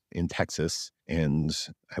Congress in Texas, and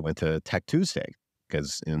I went to Tech Tuesday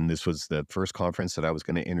and this was the first conference that I was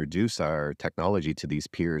going to introduce our technology to these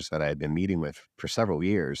peers that I had been meeting with for several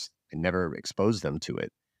years and never exposed them to it.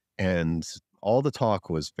 And all the talk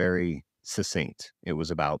was very succinct. It was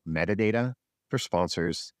about metadata for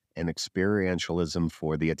sponsors and experientialism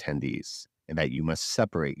for the attendees, and that you must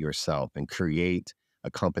separate yourself and create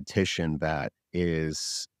a competition that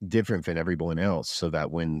is different than everyone else, so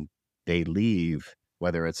that when they leave,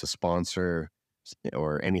 whether it's a sponsor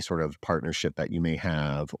or any sort of partnership that you may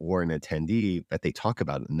have or an attendee, that they talk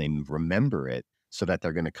about it and they remember it so that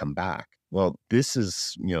they're going to come back. Well, this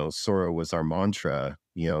is, Sora was our mantra,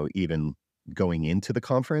 even going into the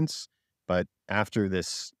conference. But after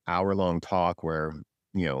this hour-long talk where,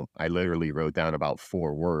 I literally wrote down about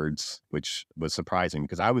 4 words, which was surprising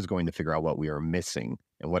because I was going to figure out what we were missing.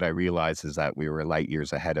 And what I realized is that we were light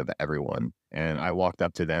years ahead of everyone. And I walked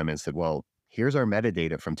up to them and said, well, here's our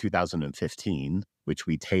metadata from 2015, which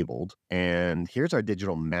we tabled. And here's our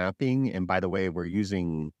digital mapping. And by the way, we're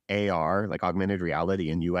using AR, like augmented reality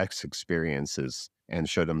and UX experiences, and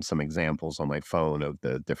showed them some examples on my phone of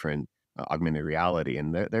the different augmented reality.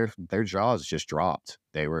 And their jaws just dropped.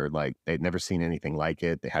 They were like, they'd never seen anything like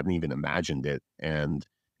it. They hadn't even imagined it. And,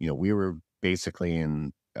 we were basically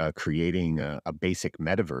creating a basic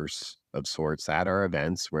metaverse of sorts at our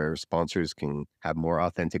events where sponsors can have more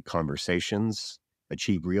authentic conversations,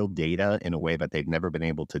 achieve real data in a way that they've never been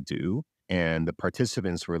able to do. And the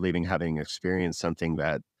participants were leaving having experienced something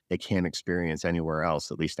that they can't experience anywhere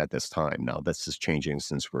else, at least at this time. Now, this is changing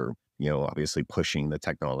since we're, obviously pushing the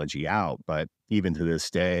technology out. But even to this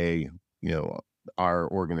day, our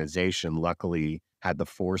organization luckily had the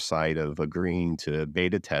foresight of agreeing to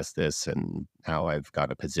beta test this. And now I've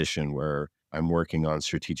got a position where I'm working on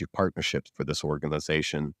strategic partnerships for this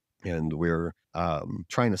organization. And we're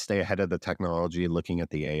trying to stay ahead of the technology, looking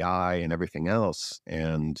at the AI and everything else.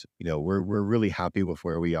 And, we're really happy with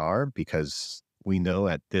where we are because we know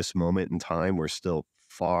at this moment in time, we're still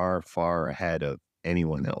far, far ahead of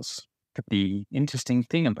anyone else. The interesting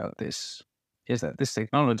thing about this is that this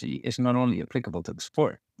technology is not only applicable to the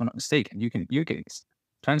sport. If I'm not mistaken, you can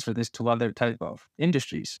transfer this to other type of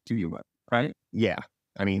industries to you, right? Yeah.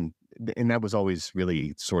 I mean, and that was always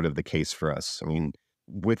really sort of the case for us. I mean,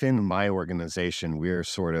 within my organization, we're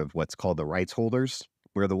sort of what's called the rights holders.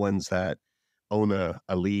 We're the ones that own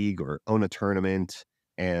a league or own a tournament.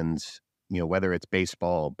 And, whether it's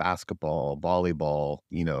baseball, basketball, volleyball,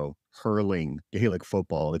 hurling, Gaelic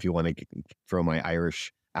football, if you want to throw my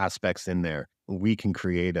Irish aspects in there, we can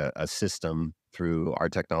create a system through our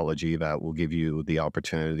technology that will give you the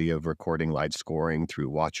opportunity of recording live scoring through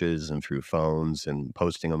watches and through phones and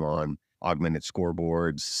posting them on augmented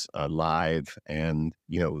scoreboards live. And,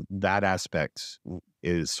 that aspect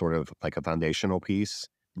is sort of like a foundational piece,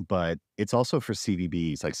 but it's also for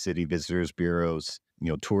CVBs, like city visitors bureaus,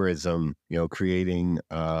 tourism, creating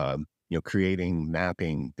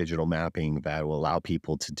mapping, digital mapping that will allow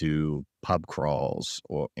people to do pub crawls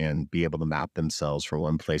and be able to map themselves from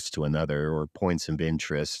one place to another, or points of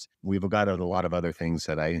interest. We've got a lot of other things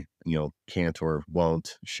that I, can't or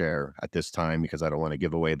won't share at this time because I don't want to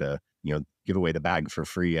give away the bag for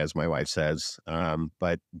free, as my wife says.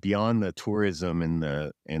 But beyond the tourism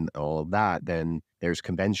and all of that, then there's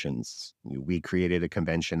conventions. We created a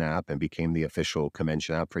convention app and became the official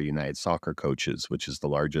convention app for United Soccer Coaches, which is the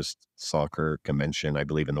largest soccer convention, I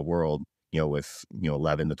believe, in the world, with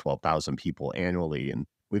 11 to 12,000 people annually. And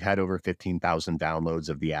we've had over 15,000 downloads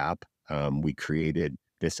of the app. We created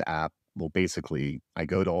this app. Well, basically, I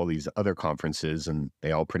go to all these other conferences and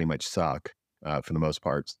they all pretty much suck. For the most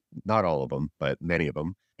part, not all of them, but many of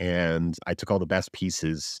them. And I took all the best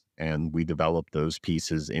pieces and we developed those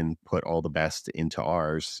pieces and put all the best into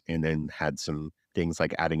ours, and then had some things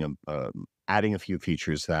like adding a few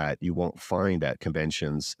features that you won't find at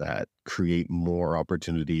conventions that create more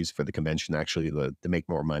opportunities for the convention actually to make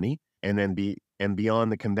more money. And then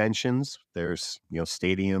beyond the conventions, there's,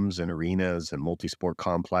 stadiums and arenas and multi-sport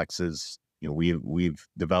complexes. We've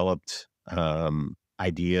developed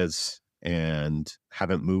ideas and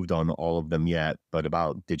haven't moved on all of them yet, but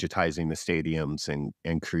about digitizing the stadiums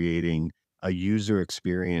and creating a user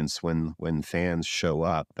experience when fans show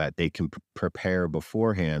up that they can prepare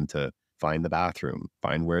beforehand to find the bathroom,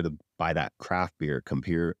 find where to buy that craft beer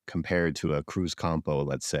compared to a Cruz Campo,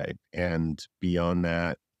 let's say. And beyond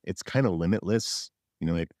that, it's kind of limitless.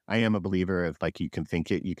 I am a believer of you can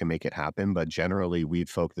think it, you can make it happen. But generally, we've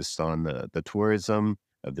focused on the tourism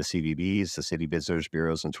of the CVBs, the city visitors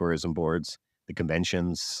bureaus and tourism boards, the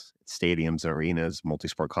conventions, stadiums, arenas,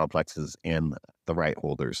 multi-sport complexes, and the right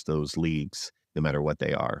holders, those leagues, no matter what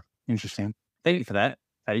they are. Interesting. Thank you for that,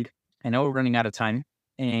 Tighe. I know we're running out of time,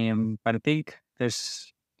 but I think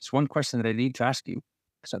there's one question that I need to ask you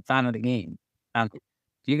as a fan of the game. And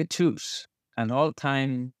you could choose an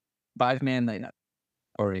all-time 5-man lineup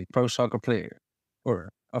or a pro soccer player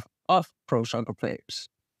or of pro soccer players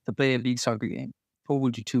to play a league soccer game. Who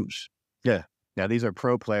would you choose? Yeah. Now, these are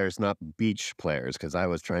pro players, not beach players, because I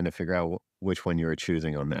was trying to figure out which one you were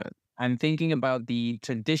choosing on that. I'm thinking about the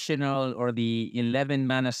traditional or the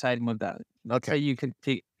 11-man-a-side modality. Okay. So you could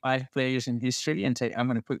pick 5 players in history and say, I'm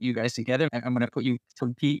going to put you guys together and I'm going to put you to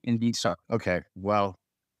compete in beach soccer. Okay. Well,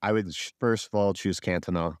 I would first of all choose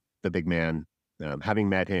Cantona, the big man. Having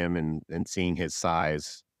met him and seeing his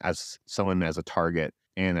size as someone as a target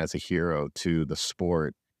and as a hero to the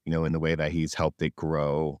sport, in the way that he's helped it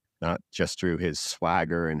grow, not just through his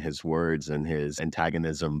swagger and his words and his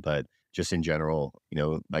antagonism, but just in general,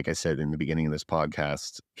 like I said in the beginning of this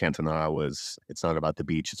podcast, Cantona it's not about the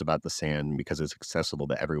beach, it's about the sand because it's accessible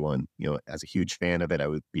to everyone. As a huge fan of it, I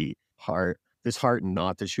would be disheartened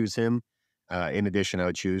not to choose him. In addition, I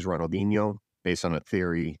would choose Ronaldinho based on a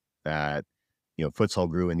theory that, futsal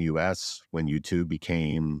grew in the US when YouTube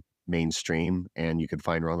became mainstream and you could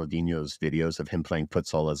find Ronaldinho's videos of him playing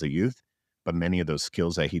futsal as a youth. But many of those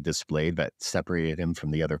skills that he displayed that separated him from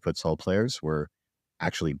the other futsal players were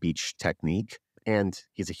actually beach technique. And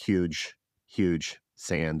he's a huge, huge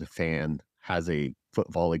sand fan, has a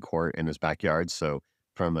foot volley court in his backyard. So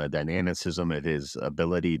from a dynamicism of his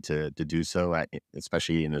ability to do so,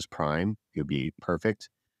 especially in his prime, he would be perfect.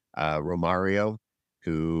 Romario,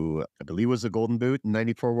 who I believe was a Golden Boot in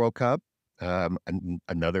 '94 World Cup. No,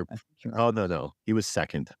 he was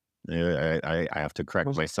second. I have to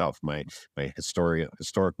correct myself. My historic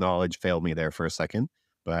knowledge failed me there for a second.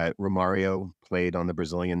 But Romario played on the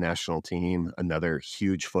Brazilian national team. Another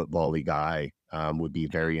huge football-y guy, would be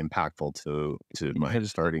very impactful to my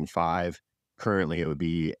starting five. Currently, it would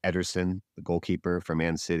be Ederson, the goalkeeper from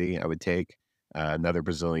Man City. I would take another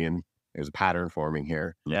Brazilian. There's a pattern forming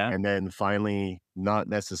here. Yeah. And then finally, not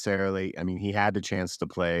necessarily. I mean, he had the chance to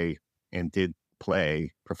play and did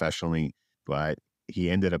play professionally, but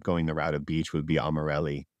he ended up going the route of beach. Would be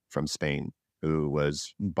Amarelli from Spain, who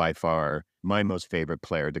was by far my most favorite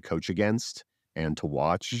player to coach against and to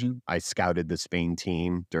watch. Mhm. I scouted the Spain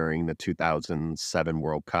team during the 2007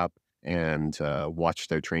 World Cup and watched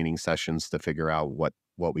their training sessions to figure out what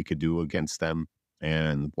we could do against them.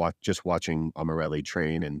 And just watching Amarelli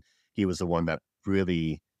train, and he was the one that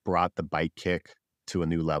really brought the bike kick to a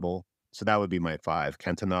new level. So that would be my five: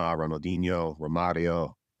 Cantona, Ronaldinho,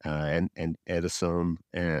 Romario, and Edison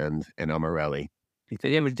and Amarelli. If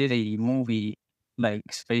they ever did a movie like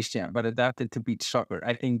Space Jam, but adapted to beach soccer,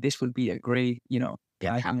 I think this would be a great,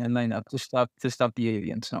 casting and lineup to stop the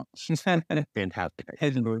aliens. No, Fantastic.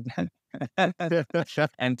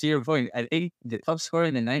 And to your point, I think the top scorer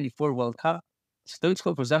in the '94 World Cup,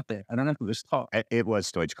 Stoichkov was up there. I don't know if it was top, It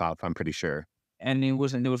was Stoichkov, I'm pretty sure. and there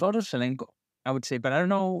was also Selenko, I would say, but I don't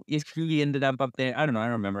know if he ended up there. I don't know. I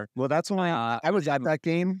don't remember. Well, that's why I was at that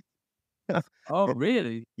game. Oh,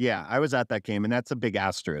 really? Yeah, I was at that game, and that's a big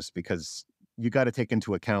asterisk because you got to take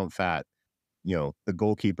into account that, the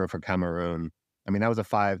goalkeeper for Cameroon, I mean, that was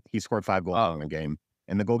he scored 5 goals in the game,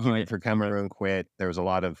 and the goalkeeper for Cameroon quit. There was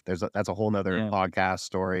that's a whole nother podcast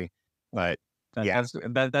story, but that's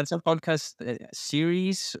a podcast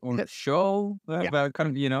series or show about kind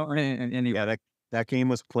of, anyway. Yeah, that game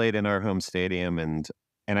was played in our home stadium, and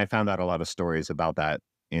I found out a lot of stories about that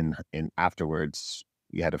in afterwards.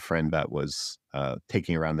 We had a friend that was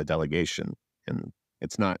taking around the delegation, and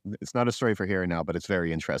it's not a story for here and now, but it's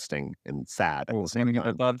very interesting and sad. I'm going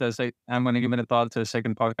to give it a thought to a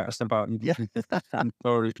second podcast about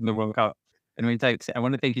stories from the World Cup. And I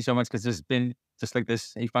want to thank you so much, because this has been just like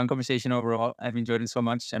this a fun conversation overall. I've enjoyed it so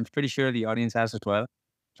much. I'm pretty sure the audience has as well.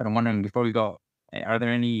 But I'm wondering, before we go, are there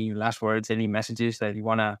any last words, any messages that you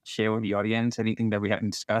want to share with the audience? Anything that we haven't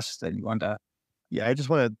discussed that you want to? Yeah, I just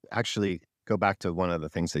want to actually go back to one of the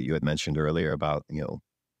things that you had mentioned earlier about,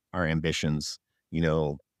 our ambitions.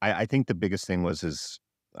 I think the biggest thing was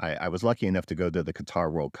I was lucky enough to go to the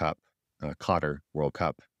Qatar World Cup in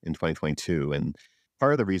 2022. And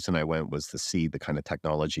part of the reason I went was to see the kind of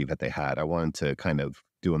technology that they had. I wanted to kind of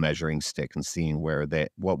do a measuring stick and seeing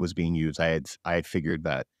what was being used. I had figured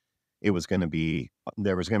that there was going to be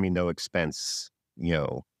no expense,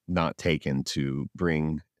 not taken to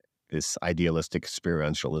bring this idealistic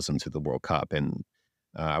experientialism to the World Cup. And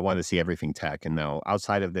I wanted to see everything tech. And now,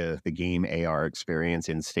 outside of the game AR experience,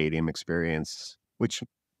 in stadium experience, which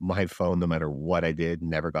my phone, no matter what I did,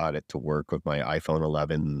 never got it to work with my iPhone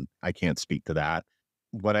 11. I can't speak to that.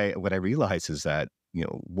 What I realize is that,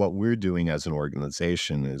 what we're doing as an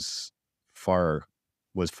organization was far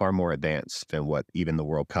more advanced than what even the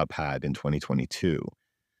World Cup had in 2022.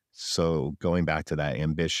 So going back to that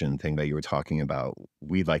ambition thing that you were talking about,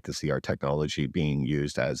 we'd like to see our technology being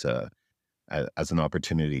used as an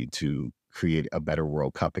opportunity to create a better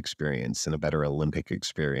World Cup experience and a better Olympic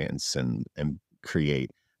experience, and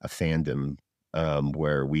create a fandom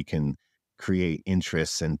where we can create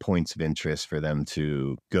interests and points of interest for them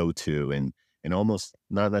to go to, and almost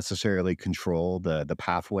not necessarily control the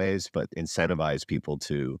pathways, but incentivize people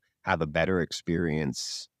to have a better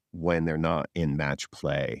experience when they're not in match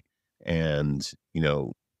play. And,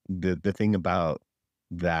 the thing about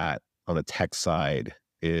that on the tech side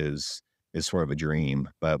is sort of a dream,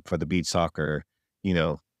 but for the beach soccer,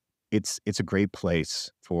 it's a great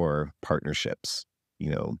place for partnerships.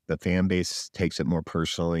 The fan base takes it more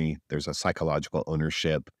personally. There's a psychological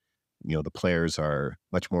ownership. The players are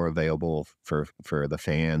much more available for the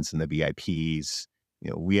fans and the VIPs.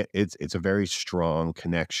 It's a very strong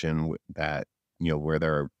connection that, where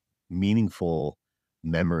there are meaningful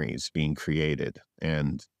memories being created.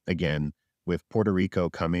 And again, with Puerto Rico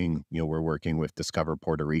coming, we're working with Discover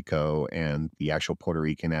Puerto Rico and the actual Puerto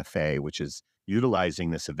Rican FA, which is utilizing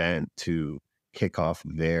this event to kick off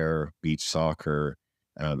their beach soccer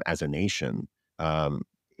as a nation,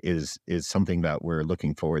 is something that we're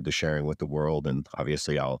looking forward to sharing with the world. And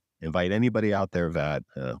obviously, I'll invite anybody out there that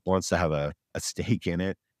wants to have a stake in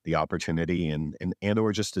it, the opportunity, and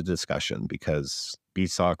or just a discussion, because beach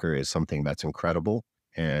soccer is something that's incredible,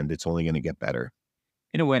 and it's only going to get better.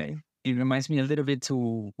 In a way, it reminds me a little bit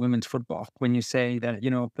to women's football when you say that,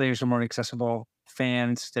 players are more accessible,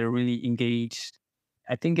 fans, they're really engaged.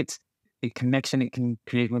 I think it's the connection it can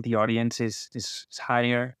create with the audience is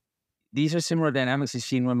higher. These are similar dynamics you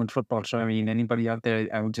see in women's football. So, I mean, anybody out there,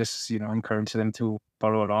 I would just, encourage them to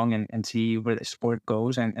follow along and see where the sport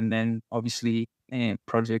goes. And then obviously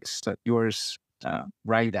projects like yours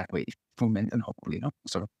ride that way, movement, and hopefully,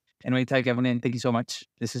 So anyway, Tighe, Evelyn, thank you so much.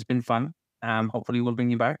 This has been fun. Hopefully we'll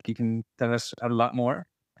bring you back. You can tell us a lot more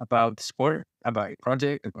about the sport, about your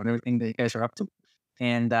project, about everything that you guys are up to.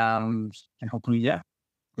 And hopefully, yeah,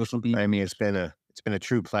 this will be. I mean, it's been a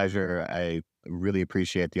true pleasure. I really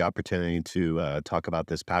appreciate the opportunity to talk about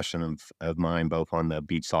this passion of mine, both on the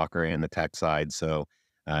beach soccer and the tech side. So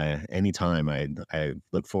anytime, I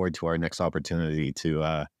look forward to our next opportunity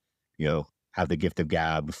to have the gift of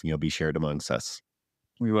gab be shared amongst us.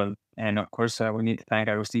 We will, and of course, we need to thank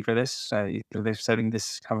ROC for this, for setting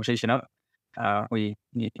this conversation up. We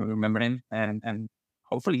need to remember him, and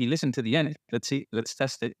hopefully he listened to the end. Let's see, let's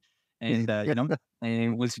test it, and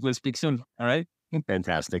and we'll speak soon. All right.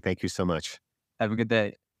 Fantastic. Thank you so much. Have a good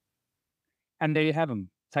day. And there you have him,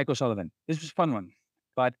 Tighe O'Sullivan. This was a fun one,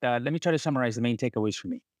 but let me try to summarize the main takeaways for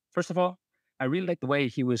me. First of all, I really like the way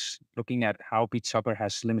he was looking at how beach soccer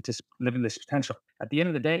has limitless potential. At the end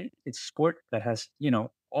of the day, it's a sport that has,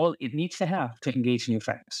 all it needs to have to engage new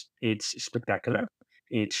fans. It's spectacular.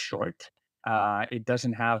 It's short. It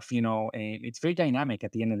doesn't have, it's very dynamic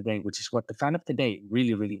at the end of the day, which is what the fan of today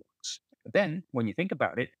really, really wants. But then when you think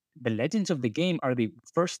about it, the legends of the game are the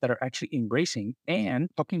first that are actually embracing and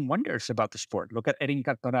talking wonders about the sport. Look at Erin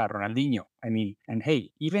Cantona, Ronaldinho. I mean, and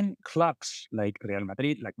hey, even clubs like Real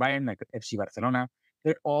Madrid, like Bayern, like FC Barcelona,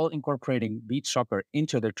 they're all incorporating beach soccer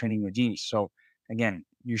into their training regimes. So again,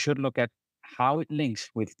 you should look at how it links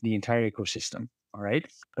with the entire ecosystem. All right.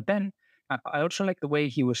 But then I also like the way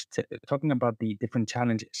he was talking about the different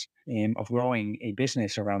challenges of growing a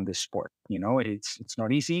business around this sport. It's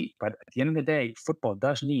not easy, but at the end of the day, football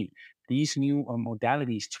does need these new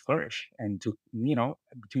modalities to flourish and to,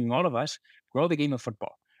 between all of us, grow the game of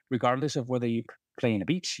football, regardless of whether you play in a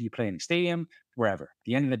beach, you play in a stadium, wherever. At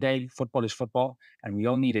the end of the day, football is football, and we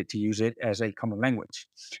all need it to use it as a common language.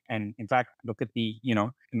 And in fact, look at the,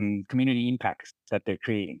 community impact that they're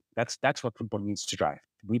creating. That's what football needs to drive.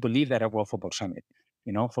 We believe that at World Football Summit.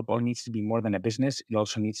 Football needs to be more than a business. It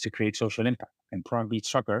also needs to create social impact. And Pro Beach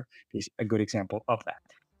Soccer is a good example of that.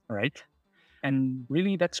 All right. And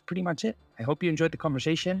really, that's pretty much it. I hope you enjoyed the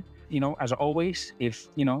conversation. As always, if,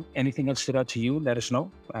 anything else stood out to you, let us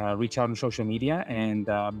know. Reach out on social media. And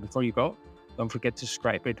before you go, don't forget to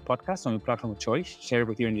subscribe to the podcast on your platform of choice. Share it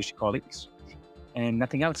with your industry colleagues. And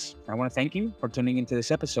nothing else. I want to thank you for tuning into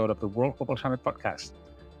this episode of the World Football Summit podcast.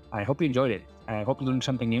 I hope you enjoyed it. I hope you learned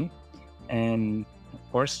something new. And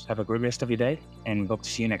of course, have a great rest of your day, and we hope to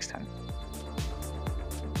see you next time.